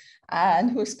Caribbean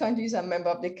and whose country is a member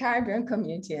of the Caribbean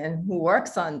community and who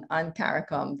works on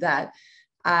CARICOM, that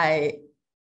I,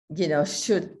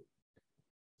 should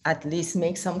at least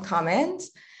make some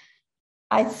comments.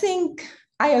 I think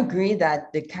I agree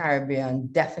that the Caribbean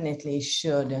definitely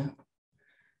should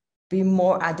be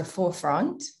more at the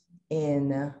forefront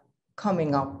in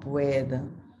coming up with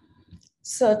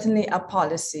certainly a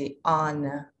policy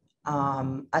on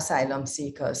asylum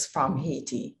seekers from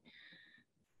Haiti.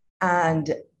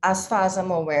 And as far as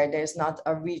I'm aware, there's not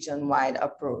a region-wide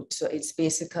approach. So it's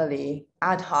basically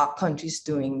ad hoc countries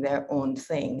doing their own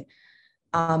thing.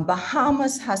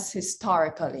 Bahamas has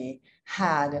historically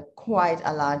had quite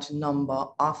a large number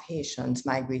of Haitians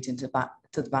migrating to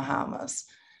the Bahamas.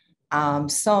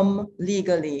 Some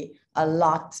legally, a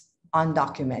lot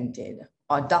undocumented,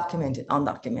 or documented,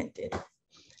 undocumented.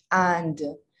 And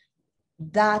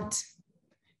that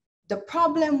the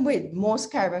problem with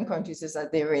most Caribbean countries is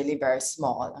that they're really very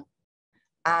small.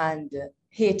 And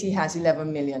Haiti has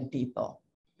 11 million people.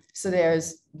 So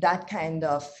there's that kind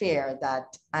of fear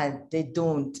that they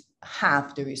don't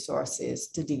have the resources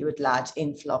to deal with large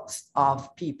influx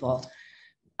of people.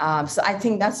 So I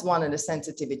think that's one of the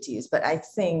sensitivities, but I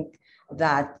think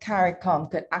that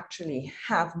CARICOM could actually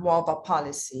have more of a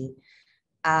policy,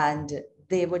 and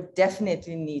they would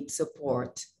definitely need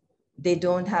support. They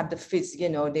don't have the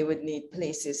they would need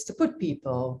places to put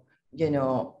people,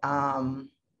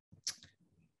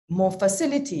 more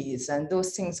facilities, and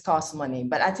those things cost money.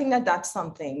 But I think that that's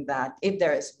something that if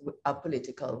there is a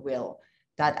political will,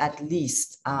 that at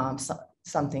least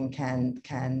something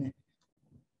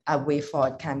a way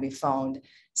forward can be found.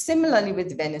 Similarly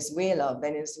with Venezuela,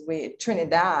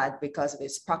 Trinidad, because of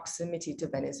its proximity to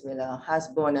Venezuela, has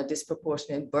borne a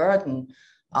disproportionate burden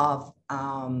of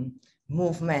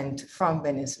movement from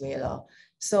Venezuela.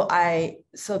 So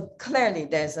clearly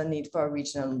there's a need for a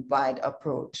regional-wide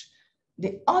approach.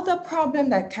 The other problem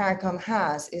that CARICOM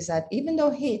has is that even though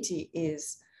Haiti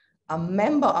is a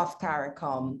member of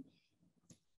CARICOM,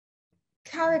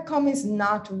 CARICOM is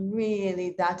not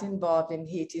really that involved in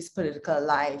Haiti's political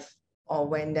life or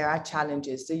when there are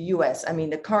challenges. The US, I mean,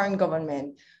 the current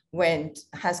government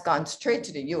has gone straight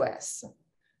to the US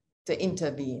to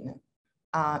intervene.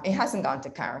 It hasn't gone to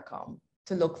CARICOM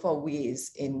to look for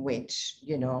ways in which,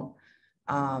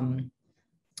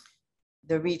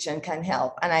 the region can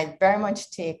help. And I very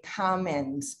much take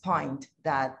Carmen's point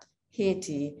that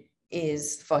Haiti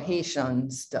is for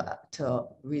Haitians to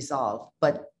resolve.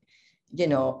 But,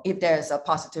 if there's a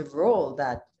positive role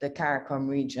that the CARICOM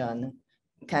region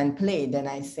can play, then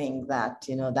I think that,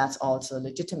 that's also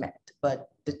legitimate. But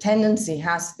the tendency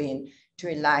has been to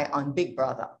rely on Big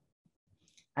Brother.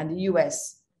 And the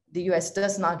US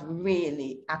does not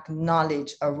really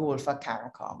acknowledge a role for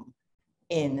CARICOM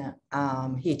in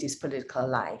Haiti's political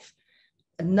life.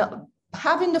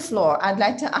 Having the floor, I'd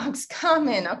like to ask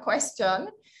Carmen a question.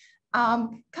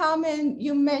 Carmen,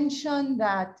 you mentioned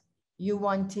that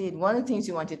one of the things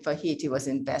you wanted for Haiti was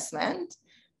investment.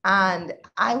 And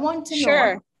I want to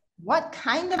know what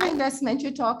kind of investment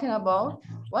you're talking about,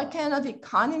 what kind of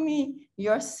economy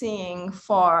you're seeing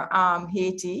for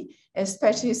Haiti,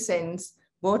 especially since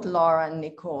both Laura and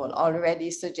Nicole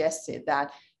already suggested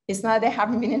that it's not there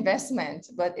haven't been investment,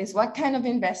 but it's what kind of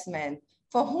investment,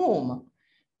 for whom,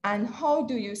 and how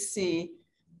do you see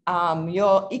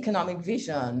your economic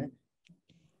vision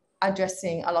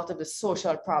addressing a lot of the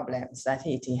social problems that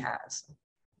Haiti has?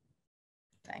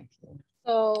 Thank you.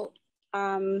 So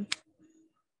to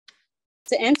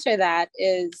answer that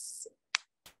is,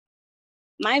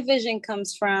 my vision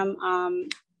comes from,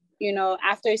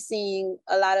 after seeing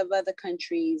a lot of other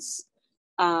countries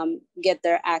get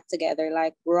their act together,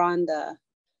 like Rwanda,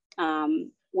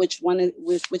 which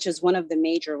is one of the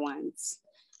major ones.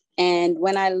 And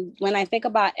when I think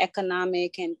about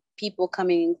economic and people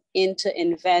coming in to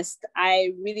invest,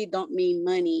 I really don't mean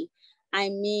money. I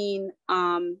mean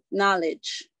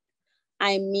knowledge.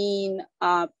 I mean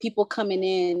people coming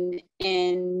in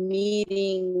and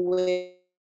meeting with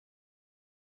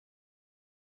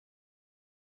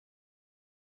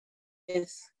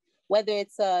whether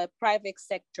it's a private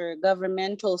sector,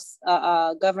 governmental,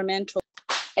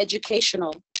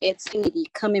 educational, it's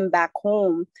coming back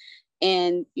home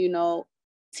and,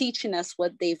 teaching us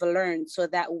what they've learned so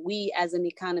that we as an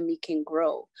economy can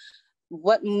grow.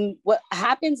 What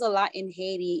happens a lot in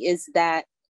Haiti is that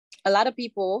a lot of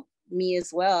people, me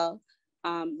as well,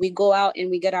 we go out and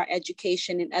we get our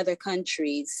education in other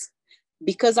countries.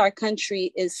 Because our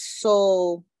country is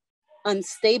so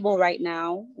unstable right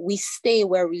now, we stay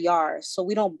where we are. So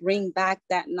we don't bring back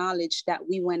that knowledge that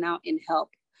we went out and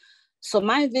helped. So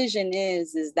my vision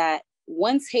is that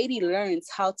once Haiti learns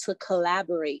how to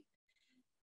collaborate,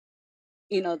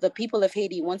 the people of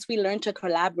Haiti, once we learn to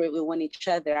collaborate with one each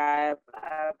other, I've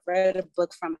read a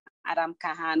book from Adam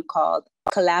Kahan called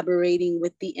Collaborating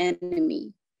with the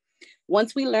Enemy.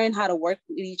 Once we learn how to work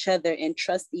with each other and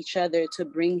trust each other to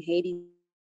bring Haiti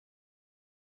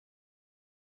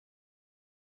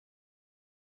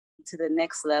to the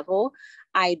next level,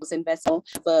 I was investing in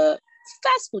the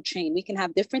fast food chain. We can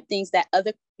have different things that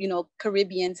other,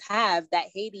 Caribbeans have that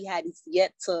Haiti had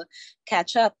yet to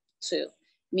catch up to.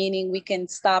 Meaning we can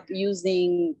stop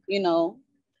using,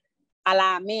 à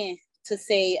la main to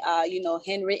say,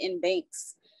 handwritten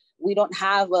banks. We don't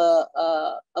have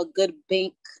a good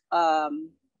bank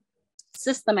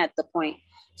system at the point.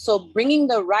 So bringing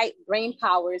the right brain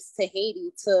powers to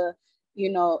Haiti to,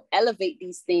 elevate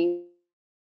these things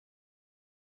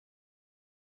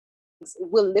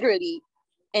will literally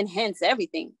enhance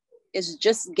everything. It's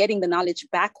just getting the knowledge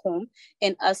back home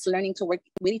and us learning to work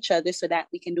with each other so that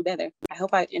we can do better. I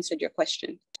hope I answered your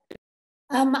question.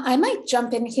 I might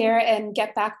jump in here and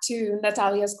get back to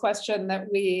Natalia's question that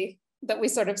we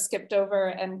sort of skipped over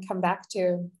and come back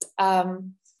to.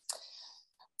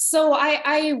 So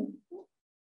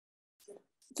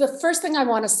the first thing I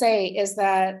want to say is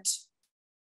that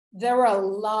there were a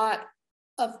lot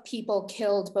of people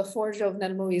killed before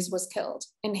Jovenel Moïse was killed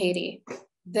in Haiti.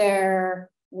 There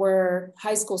were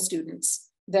high school students.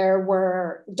 There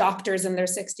were doctors in their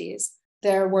 60s.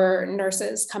 There were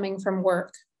nurses coming from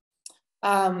work.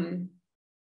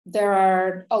 There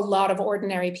are a lot of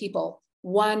ordinary people.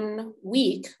 1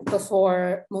 week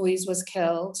before Moïse was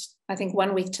killed, I think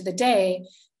 1 week to the day,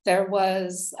 there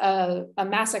was a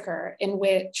massacre in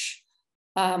which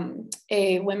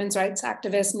a women's rights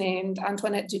activist named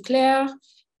Antoinette Duclair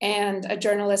and a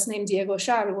journalist named Diego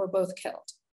Char were both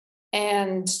killed.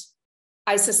 And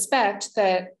I suspect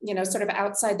that, you know, sort of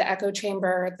outside the echo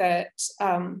chamber that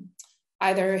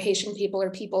either Haitian people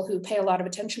or people who pay a lot of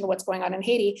attention to what's going on in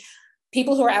Haiti,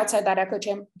 people who are outside that echo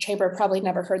chamber probably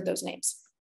never heard those names.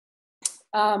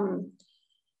 And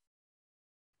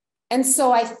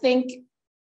so I think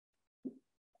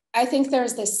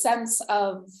there's this sense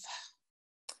of,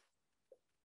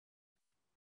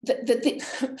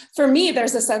 for me,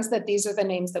 there's a sense that these are the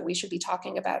names that we should be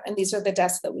talking about, and these are the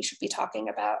deaths that we should be talking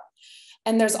about.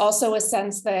 And there's also a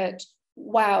sense that,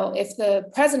 wow, if the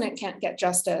president can't get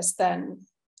justice, then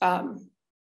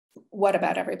what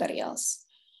about everybody else?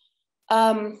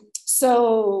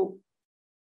 So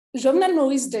Jovenel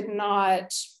Moïse did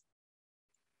not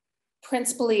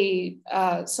principally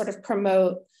sort of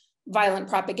promote violent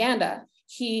propaganda.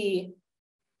 He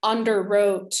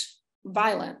underwrote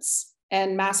violence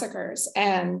and massacres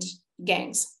and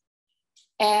gangs.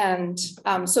 And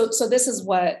so this is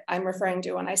what I'm referring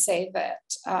to when I say that,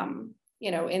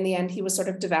 you know, in the end, he was sort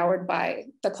of devoured by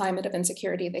the climate of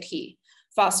insecurity that he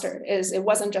fostered. It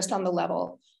wasn't just on the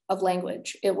level of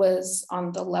language, it was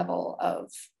on the level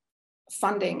of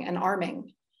funding and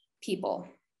arming people.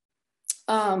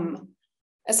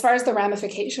 As far as the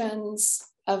ramifications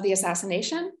of the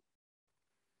assassination,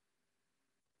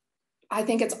 I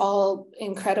think it's all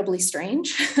incredibly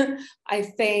strange. I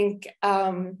think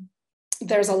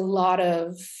there's a lot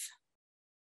of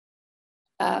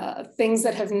things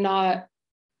that have not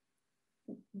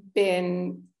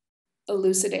been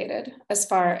elucidated as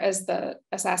far as the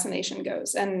assassination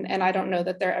goes. And I don't know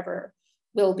that there ever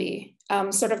will be.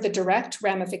 Sort of the direct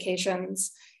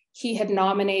ramifications, he had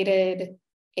nominated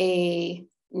a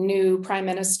new prime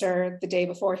minister the day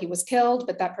before he was killed,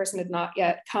 but that person had not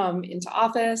yet come into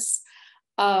office.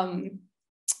 And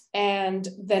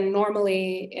then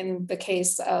normally in the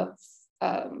case of,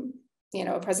 you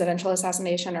know, a presidential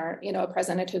assassination, or, you know, a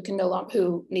president who can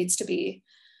who needs to be,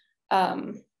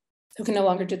 who can no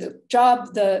longer do the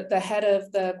job, the head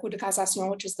of the Cour de Cassation,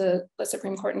 which is the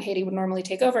Supreme Court in Haiti, would normally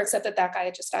take over, except that that guy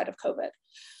had just died of COVID.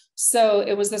 So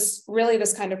it was this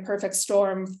kind of perfect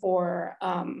storm for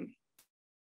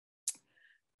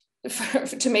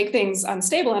to make things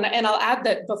unstable. And I'll add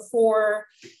that before,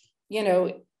 you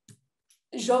know,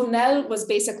 Jovenel was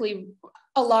basically,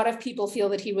 a lot of people feel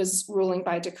that he was ruling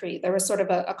by decree. There was sort of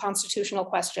a constitutional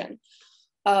question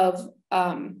of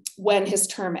when his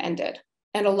term ended.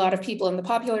 And a lot of people in the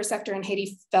popular sector in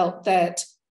Haiti felt that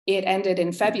it ended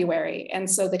in February, and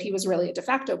so that he was really a de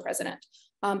facto president.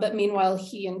 But meanwhile,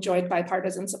 he enjoyed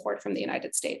bipartisan support from the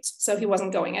United States, so he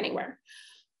wasn't going anywhere.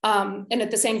 And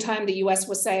at the same time, the US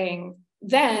was saying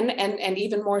then, and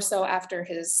even more so after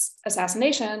his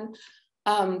assassination,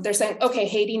 they're saying, okay,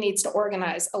 Haiti needs to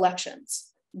organize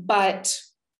elections. But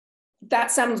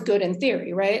that sounds good in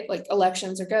theory, right? Like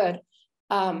elections are good.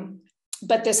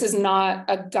 But this is not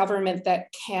a government that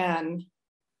can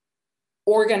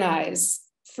organize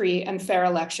free and fair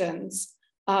elections.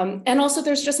 And also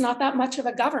there's just not that much of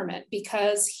a government,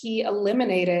 because he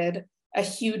eliminated a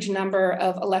huge number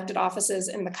of elected offices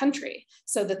in the country,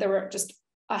 so that there were just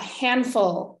a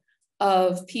handful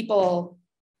of people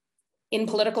in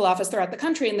political office throughout the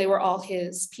country, and they were all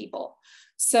his people.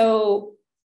 So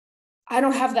I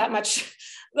don't have that much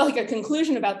like a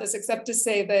conclusion about this, except to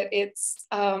say that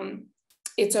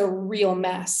it's a real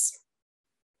mess.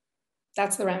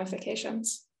 That's the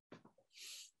ramifications.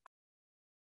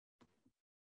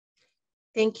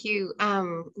 Thank you,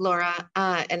 Laura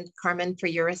and Carmen, for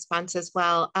your response as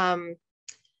well.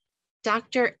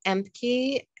 Dr.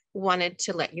 Emke wanted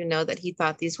to let you know that he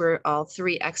thought these were all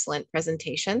three excellent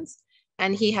presentations.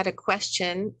 And he had a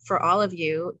question for all of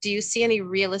you. Do you see any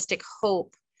realistic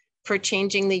hope for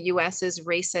changing the US's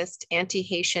racist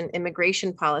anti-Haitian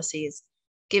immigration policies,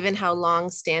 given how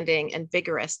long-standing and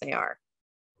vigorous they are?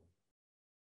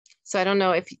 So I don't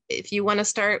know if you want to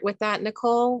start with that,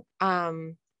 Nicole,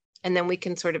 and then we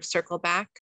can sort of circle back.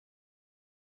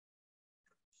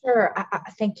 Sure,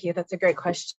 thank you. That's a great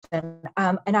question.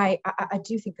 And I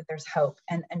do think that there's hope.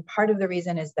 And part of the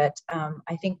reason is that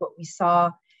I think what we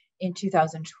saw in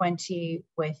 2020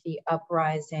 with the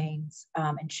uprisings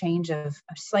and change of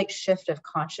a slight shift of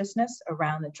consciousness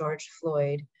around the George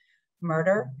Floyd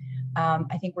murder,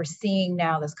 I think we're seeing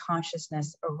now this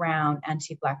consciousness around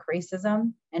anti-Black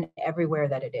racism and everywhere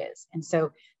that it is. And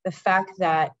so the fact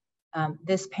that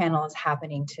this panel is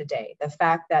happening today, the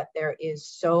fact that there is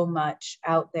so much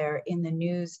out there in the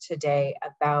news today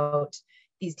about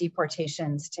these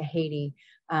deportations to Haiti,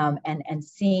 and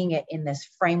seeing it in this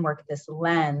framework, this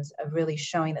lens of really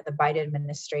showing that the Biden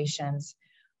administration's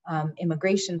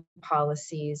immigration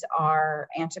policies are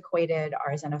antiquated,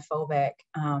 are xenophobic,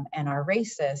 and are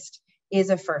racist is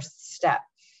a first step.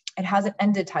 It hasn't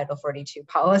ended Title 42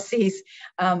 policies,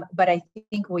 but I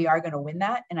think we are going to win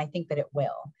that, and I think that it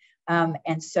will.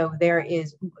 And so there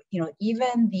is,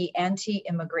 even the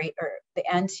anti-immigrant, or the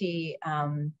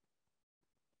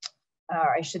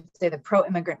I should say the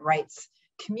pro-immigrant rights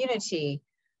community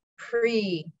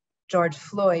pre-George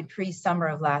Floyd, pre-summer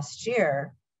of last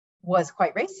year, was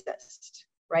quite racist,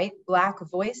 right? Black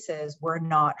voices were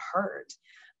not heard.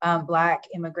 Black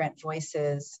immigrant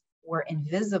voices were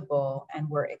invisible and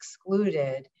were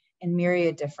excluded in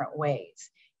myriad different ways.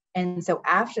 And so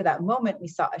after that moment, we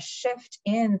saw a shift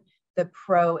in the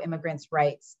pro-immigrants'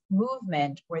 rights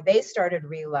movement, where they started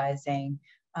realizing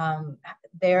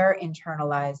their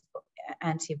internalized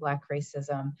anti-Black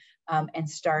racism, and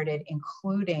started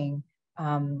including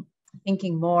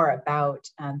thinking more about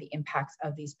the impacts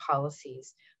of these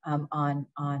policies on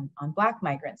Black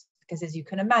migrants. Because as you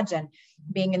can imagine,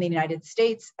 being in the United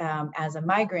States as a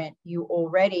migrant, you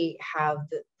already have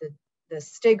the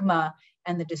stigma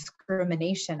and the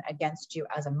discrimination against you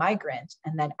as a migrant,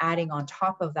 and then adding on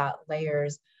top of that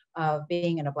layers of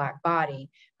being in a Black body,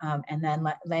 and then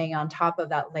laying on top of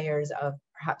that layers of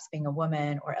perhaps being a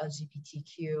woman or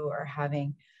LGBTQ or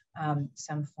having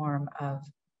some form of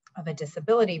a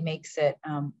disability makes it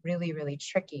really, really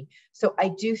tricky. So I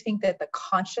do think that the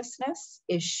consciousness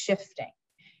is shifting,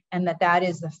 and that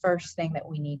is the first thing that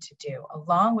we need to do.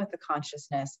 Along with the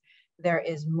consciousness, there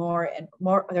are more and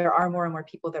more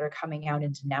people that are coming out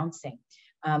and denouncing,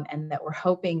 and that we're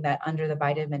hoping that under the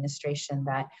Biden administration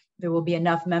that there will be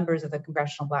enough members of the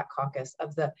Congressional Black Caucus,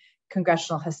 of the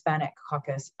Congressional Hispanic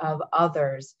Caucus, of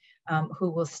others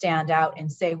who will stand out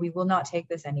and say, we will not take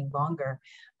this any longer.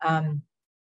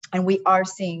 And we are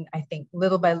seeing, I think,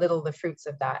 little by little, the fruits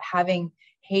of that. Having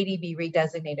Haiti be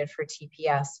redesignated for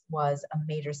TPS was a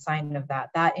major sign of that.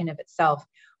 That in of itself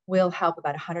will help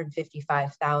about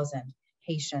 155,000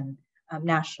 Haitian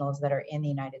nationals that are in the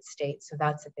United States. So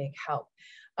that's a big help.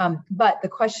 But the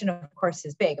question, of course,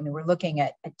 is big. I mean, we're looking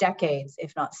at decades,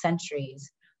 if not centuries,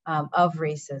 of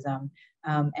racism.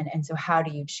 And so how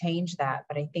do you change that?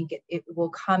 But I think it will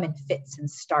come in fits and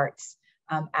starts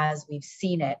as we've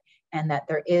seen it, and that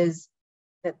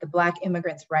the Black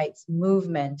immigrants' rights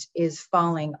movement is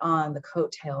falling on the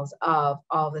coattails of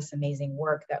all this amazing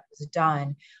work that was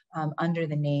done under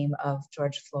the name of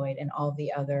George Floyd and all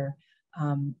the other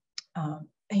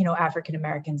African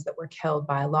Americans that were killed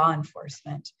by law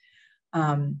enforcement.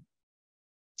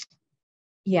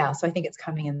 Yeah, so I think it's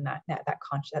coming in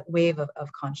that wave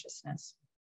of consciousness.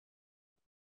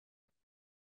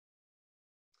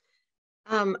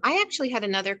 I actually had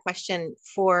another question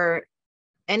for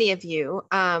any of you,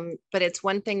 but it's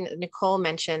one thing that Nicole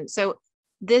mentioned. So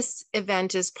this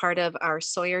event is part of our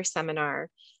Sawyer seminar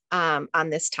on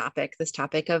this topic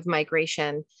of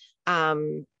migration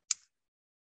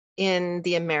in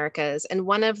the Americas. And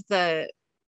one of the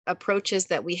approaches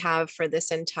that we have for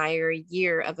this entire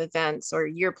year of events, or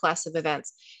year plus of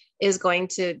events, is going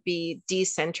to be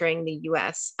decentering the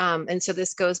US. And so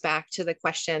this goes back to the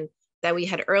question that we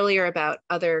had earlier about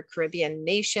other Caribbean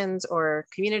nations or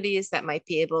communities that might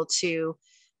be able to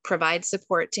provide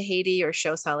support to Haiti or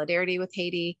show solidarity with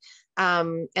Haiti.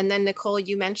 And then Nicole,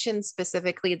 you mentioned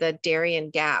specifically the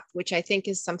Darien Gap, which I think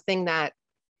is something that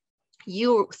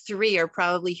you three are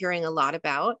probably hearing a lot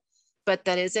about, but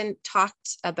that isn't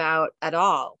talked about at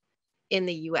all in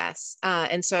the US.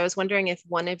 And so I was wondering if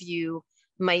one of you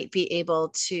might be able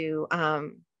to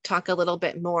talk a little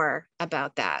bit more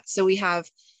about that. So we have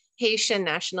Haitian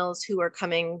nationals who are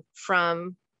coming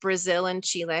from Brazil and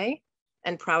Chile,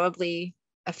 and probably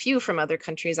a few from other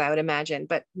countries, I would imagine,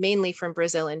 but mainly from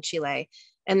Brazil and Chile.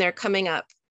 And they're coming up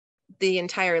the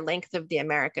entire length of the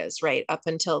Americas, right, up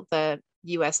until the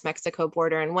US-Mexico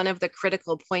border. And one of the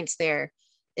critical points there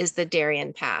is the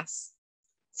Darien Pass.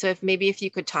 So if you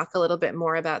could talk a little bit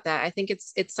more about that. I think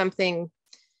it's something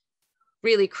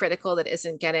really critical that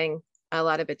isn't getting a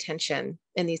lot of attention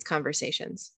in these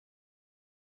conversations.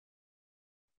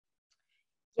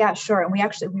 Yeah, sure. And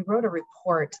we wrote a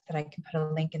report that I can put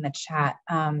a link in the chat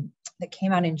that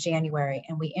came out in January,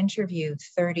 and we interviewed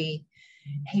 30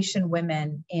 Haitian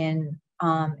women in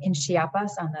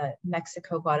Chiapas on the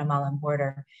Mexico-Guatemalan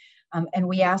border. And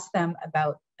we asked them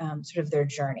about sort of their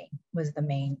journey was the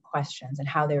main questions, and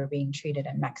how they were being treated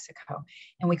in Mexico.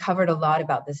 And we covered a lot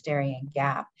about this Darien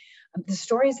Gap. The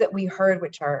stories that we heard,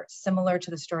 which are similar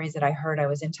to the stories that I heard, I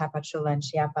was in Tapachula and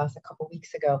Chiapas a couple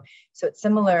weeks ago, so it's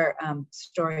similar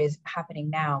stories happening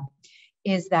now,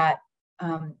 is that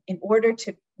in order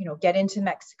to get into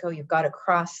Mexico, you've got to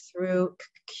cross through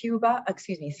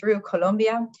through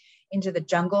Colombia into the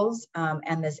jungles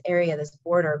and this area, this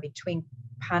border between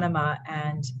Panama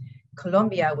and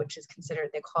Colombia, which is considered,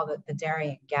 they call it the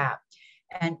Darien Gap.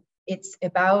 And it's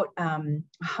about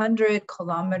 100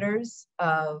 kilometers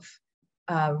of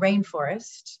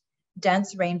rainforest,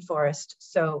 dense rainforest.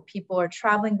 So people are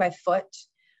traveling by foot.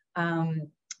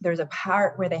 There's a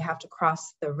part where they have to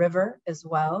cross the river as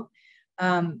well.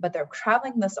 But they're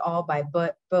traveling this all by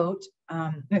by foot.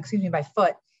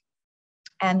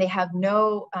 And they have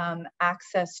no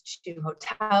access to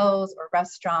hotels or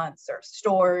restaurants or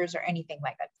stores or anything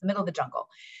like that. It's the middle of the jungle.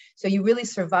 So you really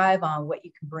survive on what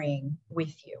you can bring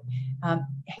with you.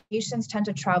 Haitians tend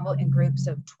to travel in groups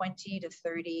of 20 to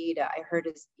 30 to, I heard,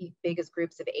 as big as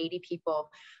groups of 80 people.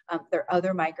 There are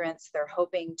other migrants. They're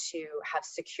hoping to have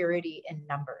security in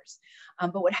numbers.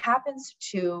 But what happens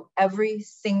to every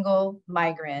single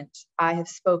migrant I have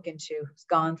spoken to who's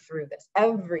gone through this,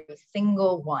 every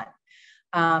single one,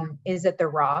 is that they're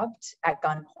robbed at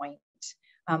gunpoint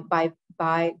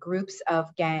by groups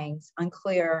of gangs,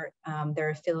 unclear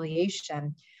their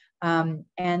affiliation, and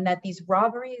that these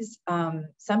robberies,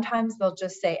 sometimes they'll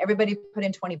just say, everybody put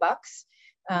in 20 bucks,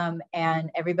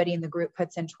 and everybody in the group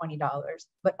puts in $20.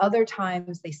 But other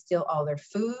times they steal all their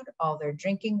food, all their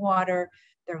drinking water,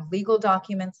 their legal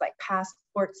documents like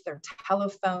passports, their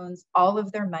telephones, all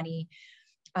of their money.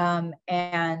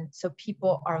 And so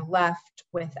people are left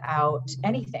without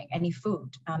anything, any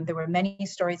food. There were many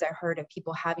stories I heard of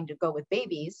people having to go with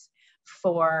babies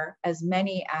for as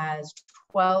many as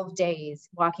 12 days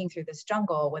walking through this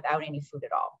jungle without any food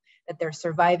at all, that they're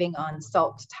surviving on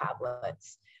salt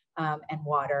tablets and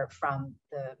water from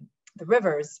the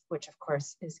rivers, which of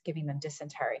course is giving them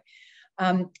dysentery.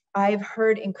 I've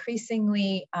heard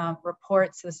increasingly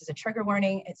reports, so this is a trigger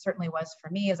warning, it certainly was for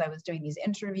me as I was doing these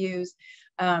interviews,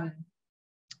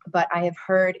 but I have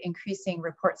heard increasing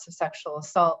reports of sexual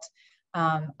assault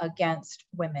against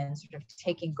women, sort of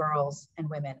taking girls and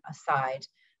women aside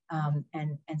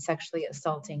and sexually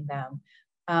assaulting them.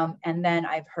 And then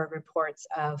I've heard reports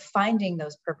of finding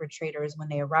those perpetrators when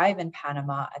they arrive in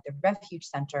Panama at the refuge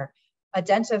center,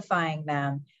 identifying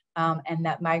them, and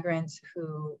that migrants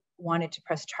who wanted to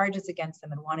press charges against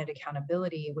them and wanted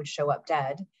accountability would show up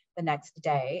dead the next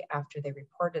day after they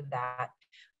reported that.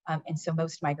 And so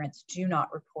most migrants do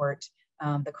not report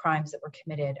the crimes that were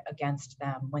committed against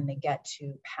them when they get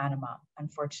to Panama,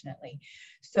 unfortunately.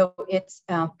 So it's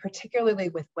particularly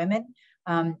with women,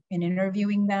 in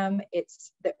interviewing them,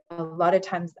 it's a lot of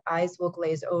times the eyes will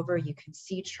glaze over. You can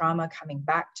see trauma coming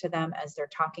back to them as they're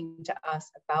talking to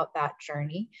us about that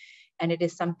journey. And it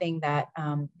is something that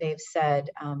they've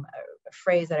said, a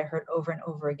phrase that I heard over and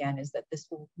over again is that this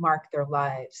will mark their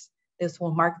lives. This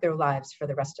will mark their lives for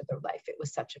the rest of their life. It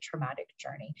was such a traumatic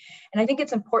journey. And I think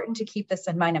it's important to keep this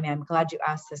in mind. I mean, I'm glad you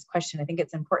asked this question. I think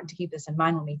it's important to keep this in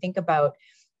mind when we think about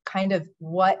kind of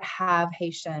what have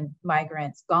Haitian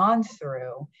migrants gone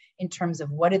through in terms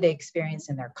of what did they experience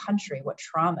in their country? What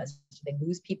traumas? Did they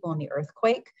lose people in the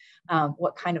earthquake?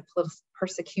 What kind of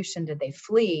persecution did they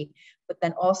flee? But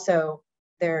then also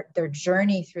their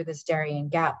journey through this Darien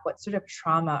Gap, what sort of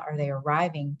trauma are they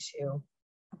arriving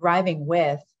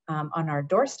with on our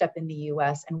doorstep in the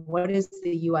US, and what is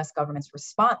the US government's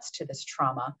response to this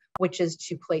trauma, which is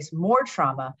to place more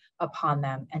trauma upon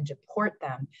them and deport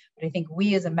them. But I think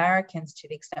we as Americans, to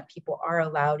the extent people are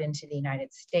allowed into the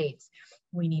United States,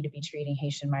 we need to be treating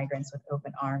Haitian migrants with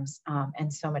open arms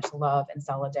and so much love and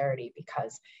solidarity,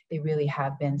 because they really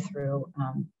have been through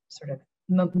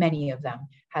many of them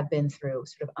have been through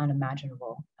sort of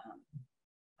unimaginable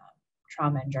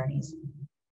trauma and journeys.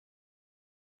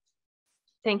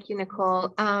 Thank you,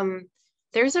 Nicole.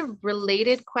 There's a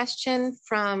related question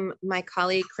from my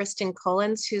colleague, Kristen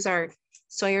Collins, who's our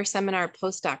Sawyer Seminar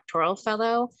postdoctoral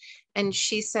fellow. And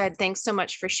she said, thanks so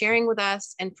much for sharing with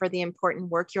us and for the important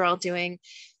work you're all doing.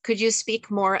 Could you speak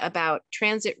more about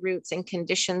transit routes and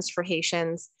conditions for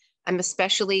Haitians? I'm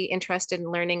especially interested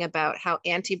in learning about how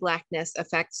anti-Blackness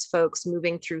affects folks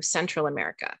moving through Central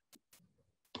America.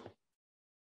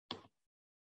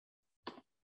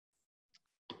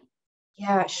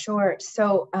 Yeah, sure.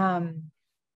 So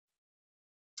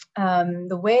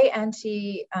the way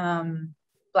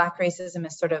anti-Black racism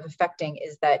is sort of affecting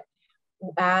is that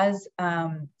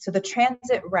so the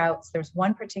transit routes, there's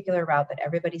one particular route that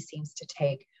everybody seems to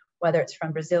take, whether it's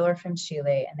from Brazil or from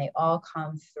Chile, and they all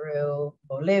come through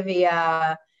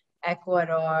Bolivia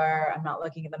Ecuador, I'm not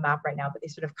looking at the map right now, but they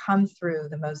sort of come through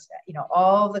the most,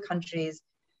 all the countries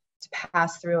to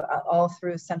pass through, all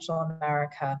through Central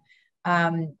America.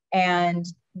 And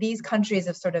these countries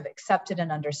have sort of accepted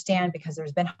and understand, because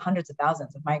there's been hundreds of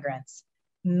thousands of migrants,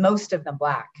 most of them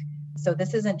Black. So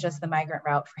this isn't just the migrant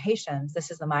route for Haitians,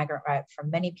 this is the migrant route for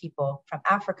many people from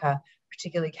Africa,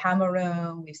 particularly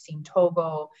Cameroon, we've seen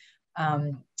Togo,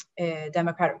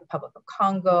 Democratic Republic of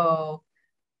Congo,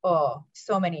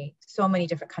 so many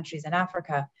different countries in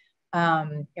Africa,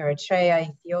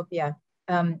 Eritrea, Ethiopia.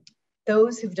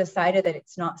 Those who've decided that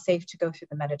it's not safe to go through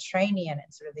the Mediterranean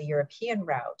and sort of the European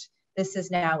route, this is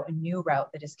now a new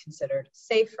route that is considered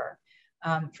safer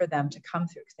for them to come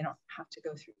through, because they don't have to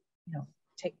go through,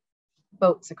 take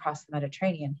boats across the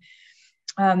Mediterranean.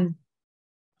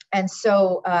 And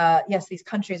so, yes, these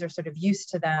countries are sort of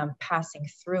used to them passing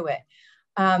through it.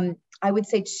 I would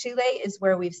say Chile is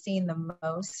where we've seen the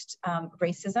most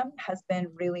racism has been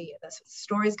really, the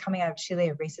stories coming out of Chile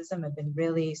of racism have been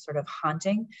really sort of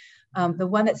haunting. The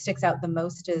one that sticks out the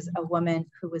most is a woman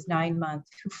who was 9 months,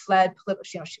 who fled,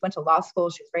 she went to law school,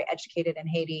 she was very educated in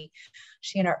Haiti.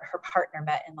 She and her partner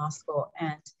met in law school,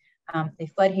 and they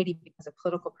fled Haiti because of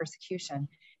political persecution.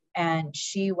 And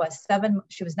she was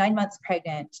 9 months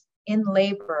pregnant, in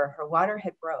labor, her water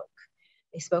had broke.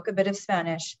 They spoke a bit of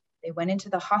Spanish. They went into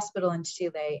the hospital in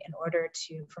Chile in order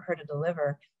for her to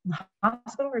deliver. And the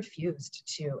hospital refused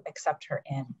to accept her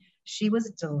in. She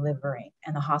was delivering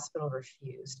and the hospital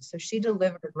refused. So she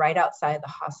delivered right outside the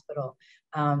hospital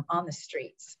on the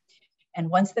streets. And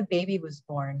once the baby was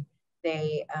born,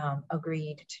 they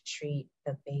agreed to treat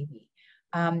the baby.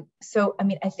 So, I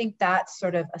mean, I think that's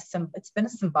sort of it's been a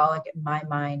symbolic in my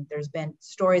mind. There's been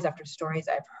stories after stories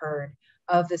I've heard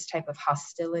of this type of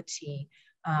hostility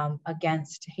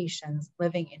against Haitians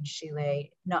living in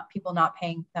Chile, people not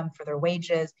paying them for their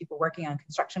wages, people working on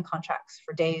construction contracts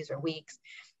for days or weeks,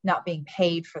 not being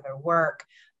paid for their work,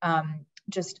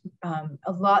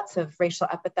 lots of racial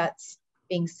epithets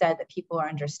being said that people are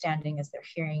understanding as they're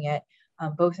hearing it,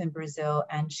 both in Brazil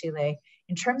and Chile.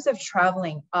 In terms of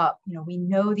traveling up, we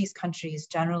know these countries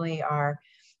generally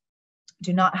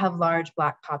do not have large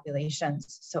Black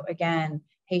populations. So again,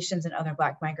 Haitians and other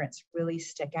Black migrants really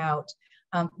stick out.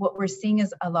 What we're seeing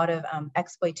is a lot of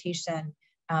exploitation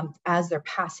as they're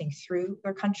passing through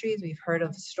their countries. We've heard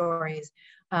of stories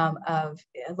of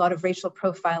a lot of racial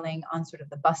profiling on sort of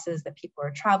the buses that people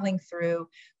are traveling through,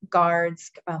 guards,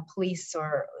 police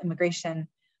or immigration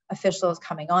officials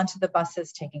coming onto the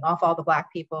buses, taking off all the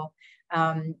Black people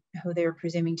who they were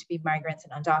presuming to be migrants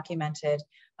and undocumented,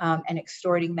 and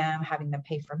extorting them, having them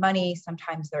pay for money.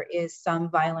 Sometimes there is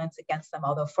some violence against them,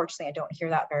 although fortunately I don't hear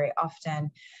that very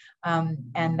often.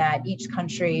 And that each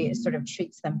country sort of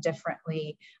treats them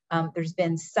differently. There's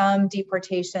been some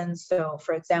deportations. So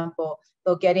for example,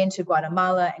 they'll get into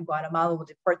Guatemala and Guatemala will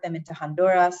deport them into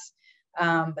Honduras.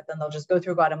 But then they'll just go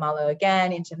through Guatemala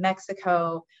again into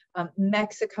Mexico.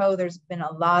 Mexico, there's been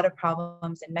a lot of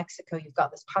problems in Mexico. You've got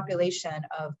this population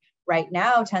of right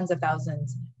now tens of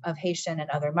thousands of Haitian and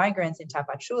other migrants in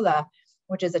Tapachula,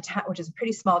 which is a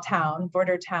pretty small town,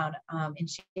 border town in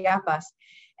Chiapas.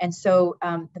 And so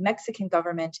the Mexican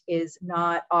government is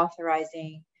not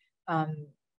authorizing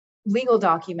legal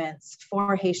documents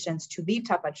for Haitians to leave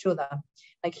Tapachula,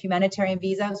 like humanitarian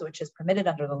visas, which is permitted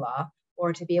under the law,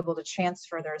 or to be able to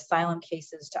transfer their asylum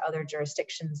cases to other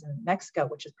jurisdictions in Mexico,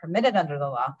 which is permitted under the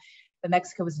law. But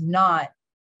Mexico is not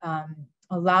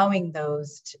allowing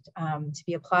those to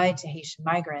be applied to Haitian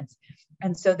migrants.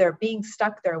 And so they're being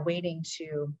stuck there waiting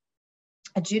to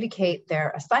adjudicate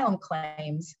their asylum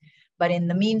claims. But in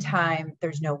the meantime,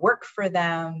 there's no work for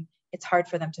them. It's hard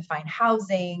for them to find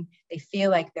housing. They feel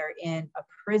like they're in a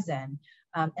prison.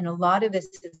 And a lot of this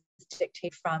is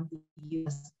dictated from the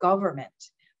US government,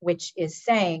 which is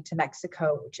saying to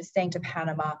Mexico, which is saying to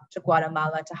Panama, to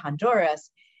Guatemala, to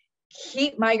Honduras,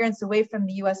 keep migrants away from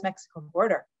the US-Mexico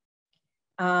border.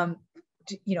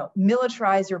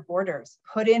 Militarize your borders,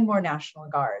 put in more National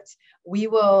Guards. We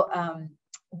will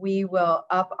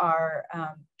up our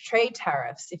trade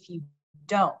tariffs if you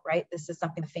don't, right? This is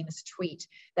something, the famous tweet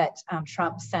that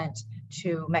Trump sent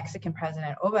to Mexican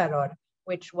President Obrador,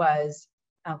 which was,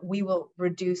 we will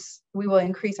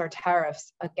increase our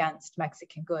tariffs against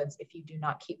Mexican goods if you do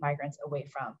not keep migrants away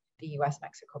from the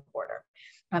US-Mexico border.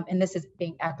 And this is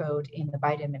being echoed in the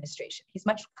Biden administration. He's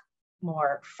much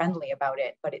more friendly about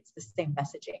it, but it's the same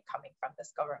messaging coming from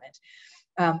this government.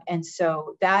 And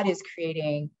so that is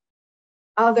creating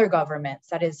other governments,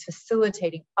 that is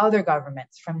facilitating other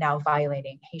governments from now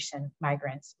violating Haitian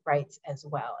migrants' rights as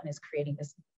well, and is creating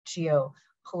this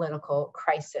geopolitical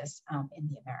crisis in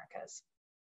the Americas.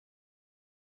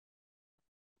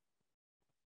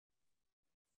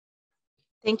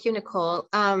 Thank you, Nicole.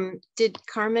 Did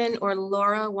Carmen or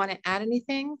Laura want to add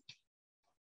anything?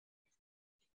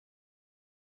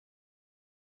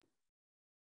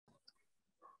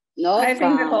 No, I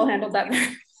think Nicole handled that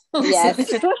very well.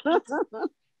 Yes.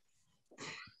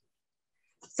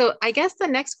 So I guess the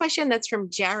next question that's from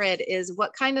Jared is,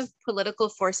 what kind of political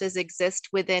forces exist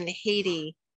within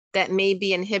Haiti that may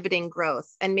be inhibiting growth?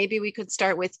 And maybe we could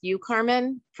start with you,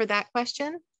 Carmen, for that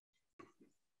question.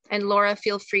 And Laura,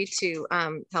 feel free to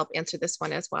help answer this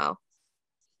one as well.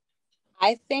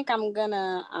 I think I'm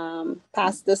gonna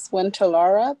pass this one to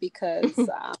Laura because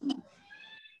I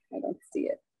don't see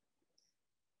it.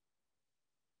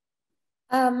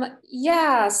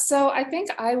 Yeah, so I think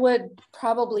I would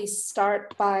probably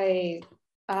start by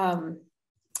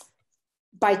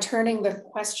turning the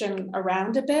question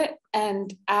around a bit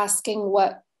and asking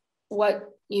what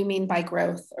you mean by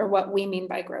growth, or what we mean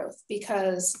by growth,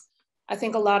 because I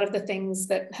think a lot of the things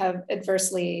that have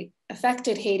adversely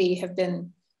affected Haiti have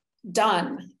been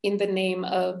done in the name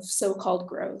of so-called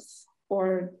growth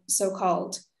or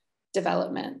so-called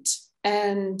development.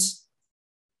 And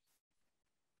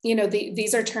you know,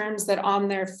 these are terms that on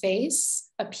their face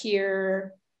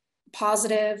appear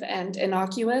positive and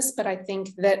innocuous, but I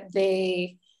think that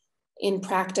they, in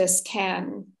practice,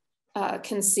 can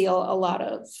conceal a lot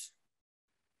of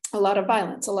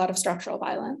violence, a lot of structural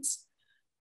violence.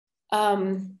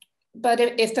 But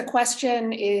if the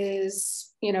question is,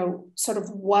 you know, sort of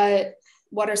what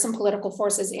are some political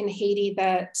forces in Haiti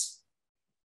that,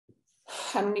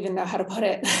 I don't even know how to put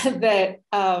it,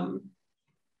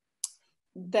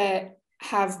 that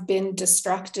have been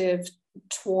destructive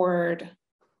toward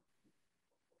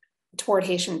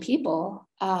Haitian people,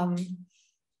 I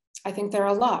think there are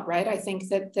a lot, right? I think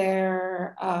that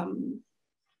there, and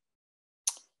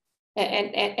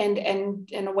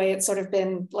in a way it's sort of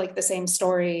been like the same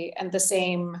story and the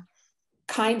same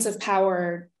kinds of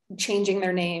power changing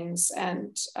their names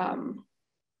and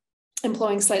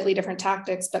employing slightly different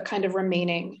tactics, but kind of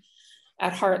remaining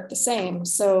at heart the same.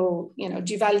 So, you know,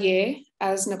 Duvalier,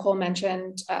 as Nicole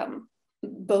mentioned,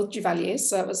 both Duvaliers,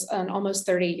 so that was an almost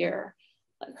 30-year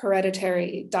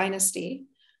hereditary dynasty,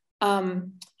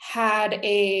 had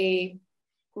a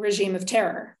regime of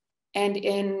terror. And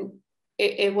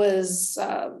it was,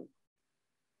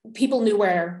 people knew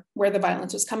where the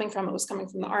violence was coming from. It was coming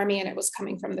from the army and it was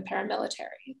coming from the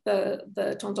paramilitary,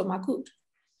 the Tonton Macoute.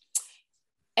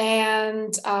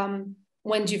 And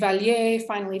when Duvalier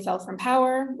finally fell from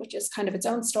power, which is kind of its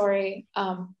own story,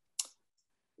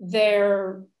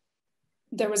 there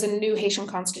was a new Haitian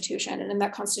constitution. And in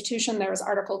that constitution, there was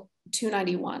Article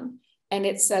 291. And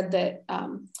it said that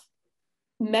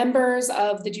members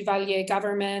of the Duvalier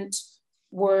government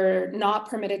were not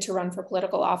permitted to run for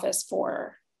political office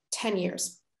for 10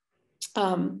 years.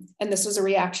 And this was a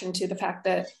reaction to the fact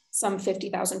that some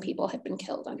 50,000 people had been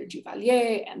killed under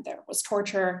Duvalier, and there was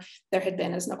torture. There had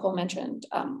been, as Nicole mentioned,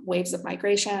 waves of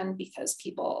migration because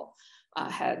people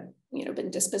had, you know,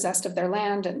 been dispossessed of their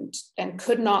land and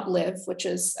could not live, which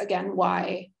is again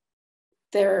why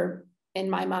there, in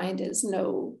my mind, is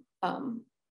no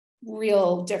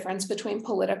real difference between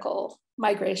political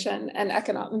migration and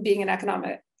economic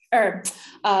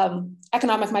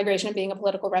migration and being a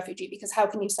political refugee, because how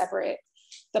can you separate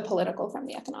the political from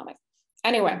the economic?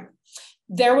 Anyway,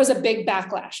 there was a big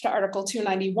backlash to Article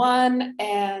 291,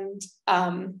 and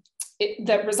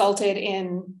that resulted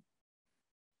in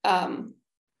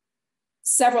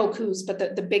several coups, but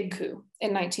the big coup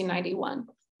in 1991,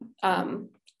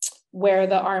 where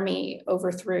the army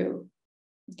overthrew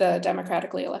the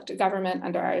democratically elected government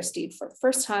under Aristide for the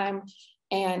first time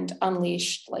and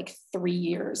unleashed like 3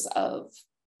 years of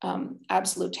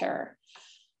absolute terror.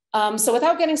 So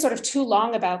without getting sort of too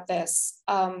long about this,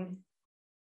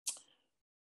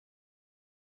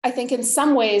 I think in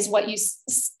some ways what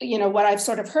what I've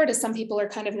sort of heard is some people are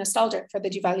kind of nostalgic for the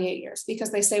Duvalier years,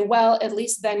 because they say, well, at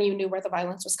least then you knew where the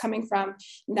violence was coming from.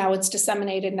 Now it's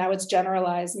disseminated, now it's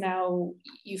generalized, now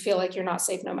you feel like you're not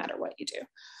safe no matter what you do.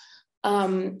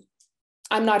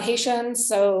 I'm not Haitian,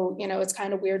 so it's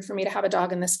kind of weird for me to have a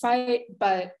dog in this fight,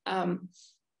 but I'm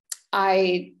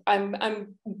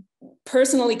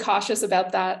personally cautious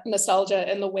about that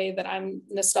nostalgia in the way that I'm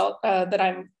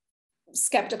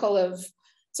skeptical of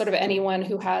sort of anyone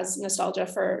who has nostalgia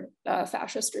for a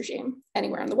fascist regime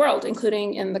anywhere in the world,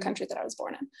 including in the country that I was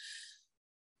born in.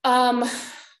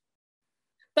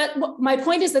 But my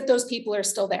point is that those people are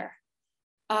still there.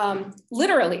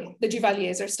 Literally, the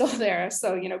Duvaliers are still there.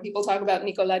 So, people talk about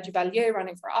Nicolas Duvalier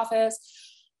running for office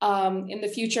in the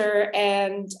future,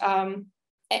 and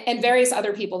various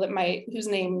other people whose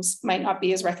names might not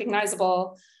be as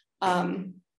recognizable.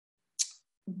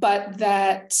 but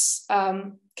that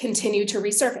continue to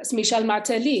resurface. Michel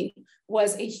Martelly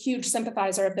was a huge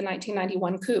sympathizer of the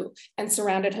 1991 coup and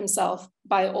surrounded himself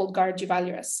by old guard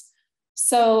Duvalierists.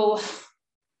 So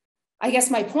I guess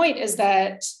my point is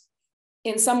that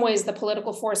in some ways, the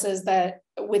political forces that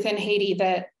within Haiti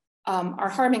that are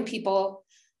harming people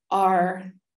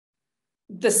are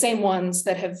the same ones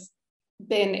that have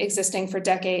been existing for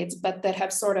decades, but that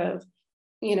have sort of,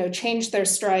 changed their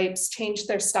stripes, changed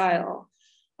their style,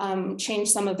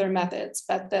 changed some of their methods,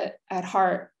 but that at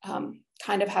heart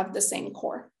kind of have the same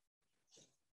core.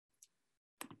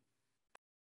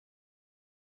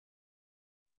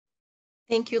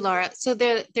 Thank you, Laura. So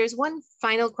there's one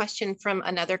final question from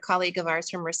another colleague of ours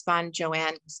from Respond,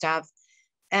 Joanne Gustave.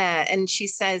 And she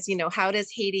says, how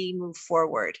does Haiti move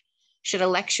forward? Should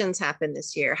elections happen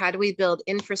this year? How do we build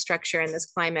infrastructure in this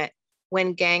climate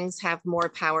when gangs have more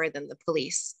power than the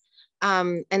police?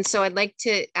 And so I'd like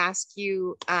to ask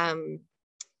you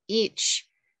each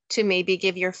to maybe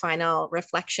give your final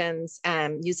reflections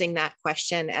using that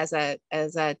question as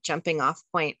a jumping off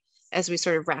point as we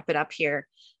sort of wrap it up here.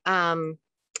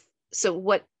 So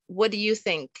what do you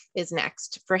think is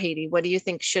next for Haiti? What do you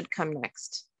think should come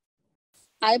next?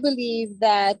 I believe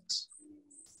that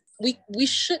we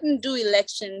shouldn't do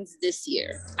elections this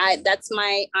year. That's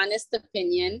my honest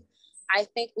opinion. I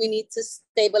think we need to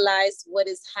stabilize what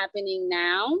is happening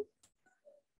now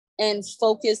and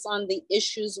focus on the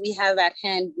issues we have at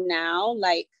hand now,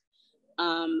 like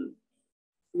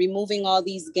removing all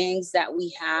these gangs that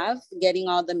we have, getting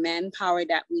all the manpower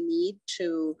that we need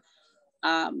to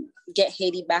get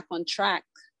Haiti back on track.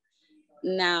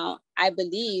 Now, I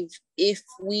believe if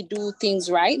we do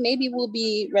things right, maybe we'll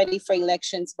be ready for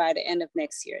elections by the end of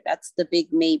next year. That's the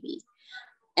big maybe.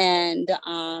 And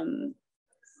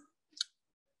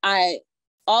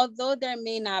although there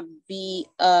may not be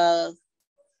a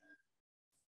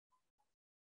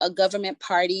government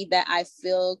party that I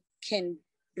feel can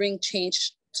bring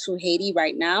change to Haiti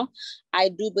right now, I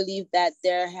do believe that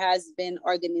there has been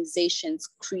organizations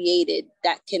created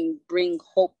that can bring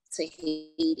hope to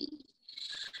Haiti.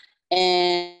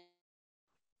 And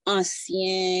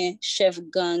ancien chef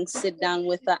gang sit down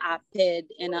with an APED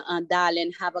and an ANDAL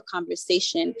and have a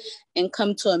conversation and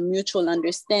come to a mutual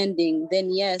understanding,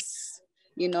 then yes,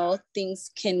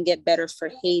 things can get better for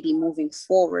Haiti moving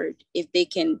forward if they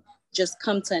can just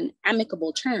come to an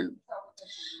amicable term.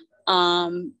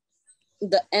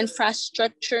 The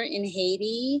infrastructure in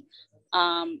Haiti,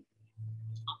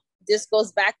 this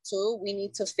goes back to we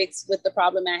need to fix with the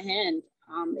problem at hand.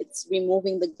 It's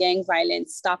removing the gang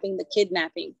violence, stopping the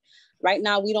kidnapping. Right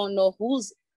now, we don't know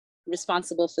who's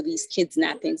responsible for these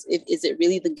kidnappings. Is it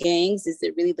really the gangs? Is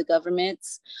it really the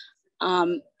governments?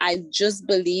 I just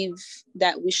believe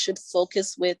that we should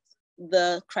focus with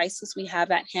the crisis we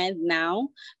have at hand now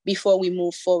before we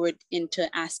move forward into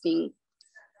asking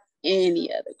any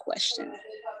other question.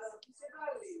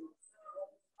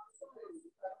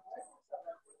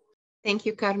 Thank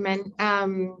you, Carmen.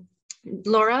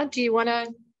 Laura, do you want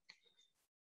to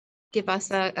give us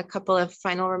a couple of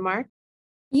final remarks?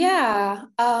 Yeah,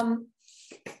 and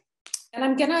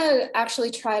I'm gonna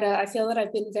actually I feel that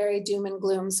I've been very doom and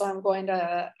gloom, so I'm going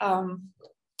to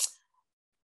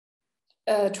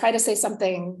try to say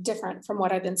something different from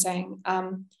what I've been saying.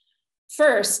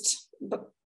 First,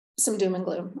 some doom and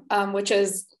gloom, which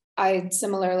is I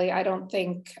don't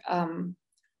think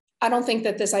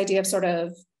that this idea of sort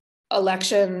of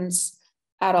elections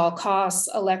at all costs,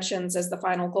 elections as the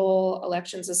final goal,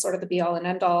 elections as sort of the be all and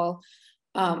end all,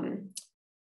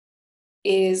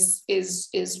 is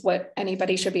what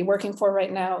anybody should be working for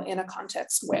right now in a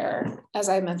context where, as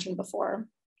I mentioned before,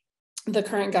 the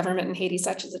current government in Haiti,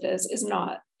 such as it is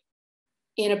not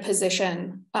in a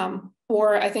position,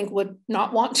 or I think would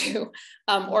not want to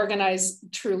organize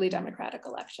truly democratic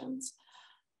elections.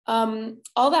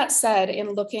 All that said,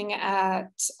 in looking at,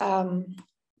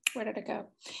 where did it go?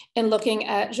 In looking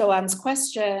at Joanne's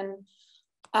question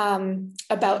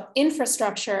about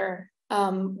infrastructure,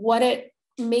 what it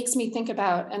makes me think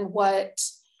about and what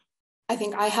I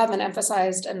think I haven't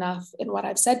emphasized enough in what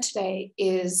I've said today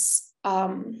is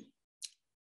the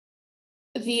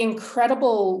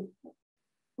incredible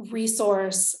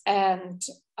resource and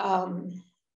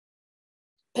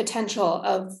potential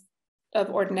of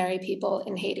ordinary people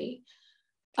in Haiti.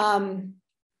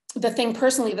 The thing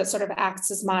personally that sort of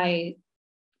acts as my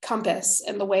compass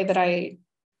and the way that I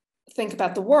think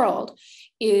about the world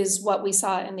is what we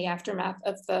saw in the aftermath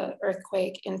of the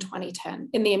earthquake in 2010,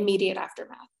 in the immediate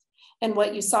aftermath. And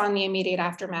what you saw in the immediate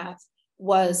aftermath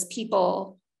was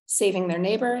people saving their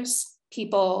neighbors,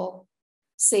 people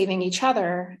saving each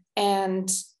other, and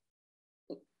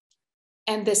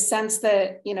And this sense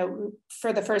that, you know,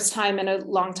 for the first time in a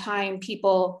long time,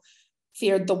 people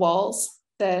feared the walls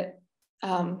that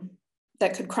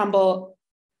that could crumble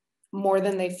more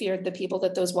than they feared the people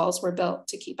that those walls were built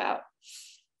to keep out.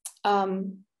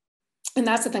 And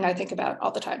that's the thing I think about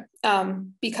all the time,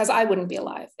 because I wouldn't be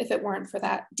alive if it weren't for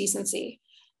that decency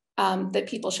that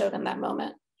people showed in that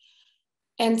moment.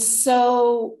 And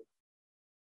so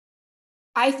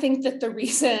I think that the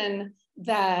reason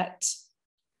that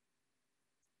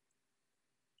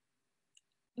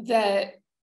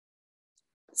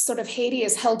sort of Haiti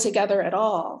is held together at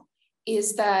all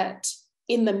is that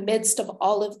in the midst of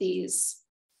all of these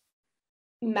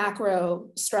macro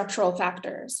structural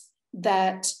factors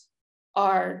that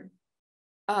are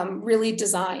really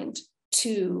designed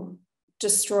to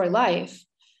destroy life,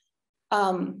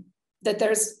 that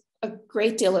there's a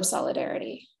great deal of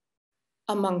solidarity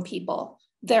among people.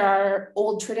 There are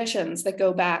old traditions that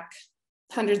go back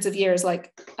hundreds of years,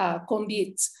 like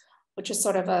kombit, which is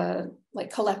sort of a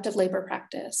like collective labor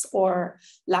practice, or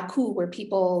laku, where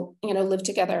people, you know, live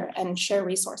together and share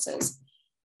resources.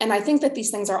 And I think that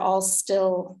these things are all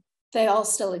still, they all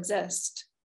still exist.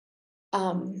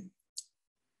 And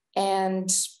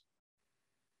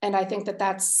I think that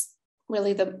that's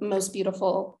really the most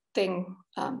beautiful thing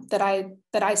that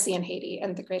I see in Haiti,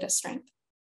 and the greatest strength.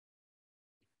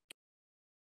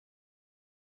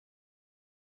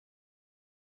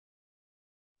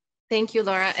 Thank you,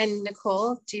 Laura. And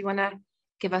Nicole, do you want to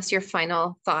give us your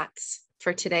final thoughts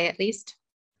for today, at least?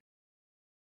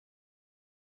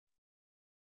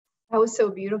 That was so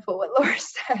beautiful what Laura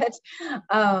said.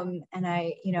 And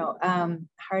I, you know,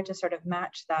 hard to sort of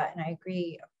match that. And I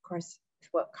agree, of course, with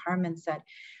what Carmen said.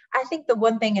 I think the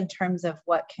one thing in terms of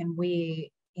what can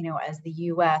we, you know, as the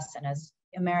US and as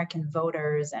American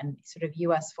voters and sort of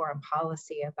US foreign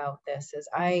policy about this is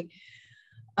I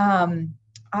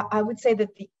would say that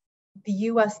the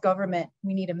US government,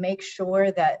 we need to make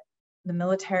sure that the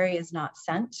military is not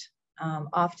sent.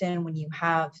 Often when you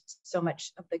have so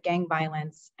much of the gang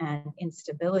violence and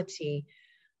instability,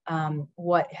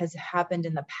 what has happened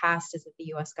in the past is that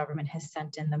the US government has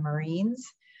sent in the Marines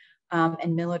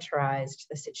and militarized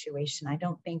the situation. I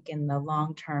don't think in the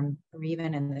long term or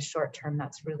even in the short term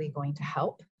that's really going to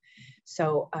help.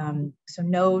 So, so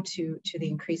no to the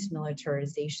increased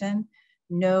militarization,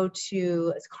 no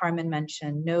to, as Carmen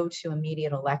mentioned, no to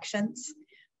immediate elections.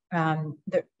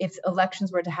 If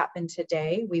elections were to happen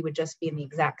today, we would just be in the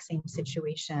exact same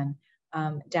situation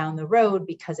down the road,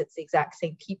 because it's the exact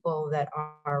same people that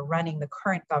are running the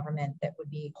current government that would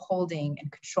be holding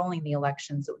and controlling the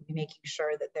elections, that would be making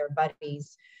sure that their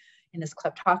buddies in this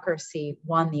kleptocracy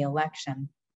won the election.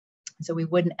 So we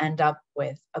wouldn't end up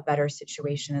with a better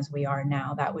situation as we are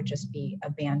now. That would just be a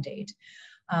Band-Aid.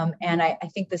 And I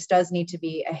think this does need to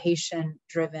be a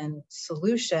Haitian-driven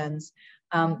solutions.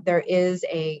 There is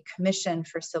a commission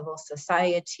for civil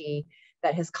society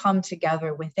that has come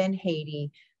together within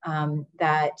Haiti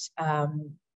that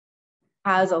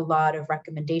has a lot of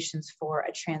recommendations for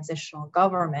a transitional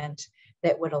government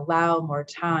that would allow more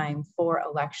time for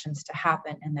elections to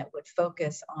happen and that would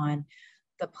focus on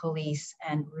the police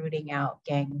and rooting out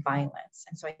gang violence.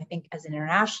 And so I think as an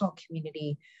international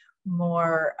community,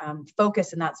 more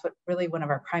focus, and that's what really one of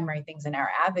our primary things in our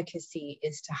advocacy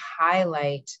is to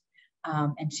highlight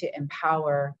and to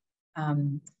empower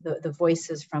the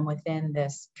voices from within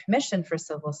this Commission for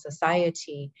Civil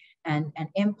Society and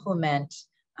implement,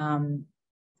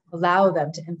 allow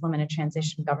them to implement a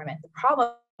transition government. The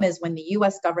problem is when the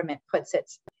US government puts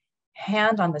its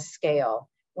hand on the scale,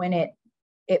 when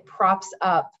it props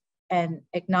up and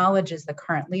acknowledges the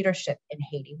current leadership in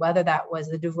Haiti, whether that was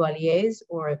the Duvaliers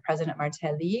or President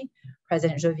Martelly,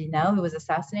 President Jovenel, who was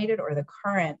assassinated, or the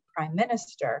current prime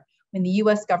minister, when the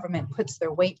US government puts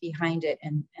their weight behind it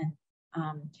and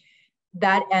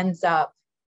that ends up,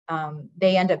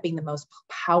 they end up being the most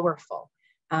powerful.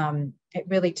 It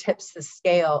really tips the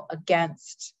scale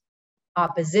against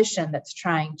opposition that's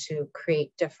trying to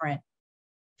create different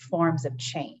forms of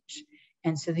change.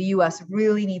 And so the US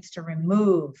really needs to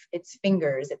remove its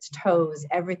fingers, its toes,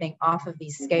 everything off of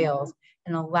these scales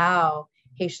and allow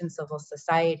Haitian civil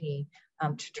society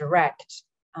to direct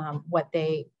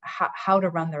how to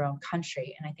run their own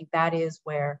country. And I think that is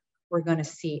where we're going to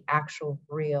see actual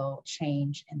real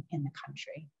change in the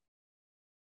country.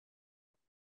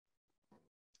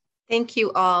 Thank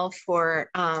you all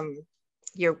for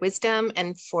your wisdom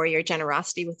and for your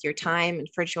generosity with your time and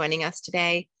for joining us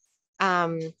today.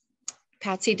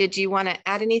 Patsy, did you want to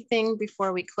add anything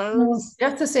before we close?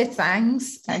 Just to say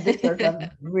thanks. And this was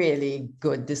a really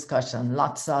good discussion.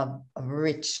 Lots of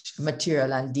rich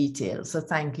material and detail. So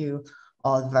thank you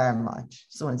all very much.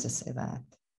 Just wanted to say that.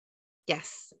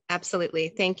 Yes, absolutely.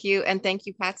 Thank you. And thank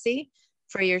you, Patsy,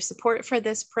 for your support for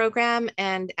this program,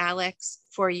 and Alex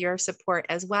for your support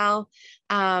as well.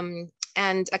 And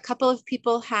a couple of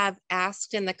people have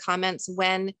asked in the comments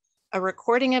when a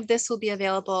recording of this will be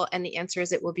available, and the answer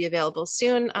is it will be available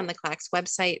soon on the CLACS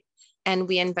website, and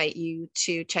we invite you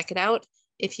to check it out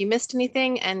if you missed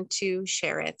anything and to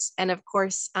share it. And of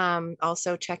course,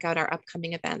 also check out our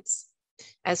upcoming events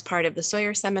as part of the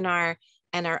Sawyer Seminar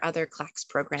and our other CLACS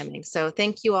programming. So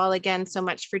thank you all again so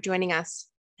much for joining us.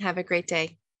 Have a great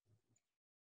day.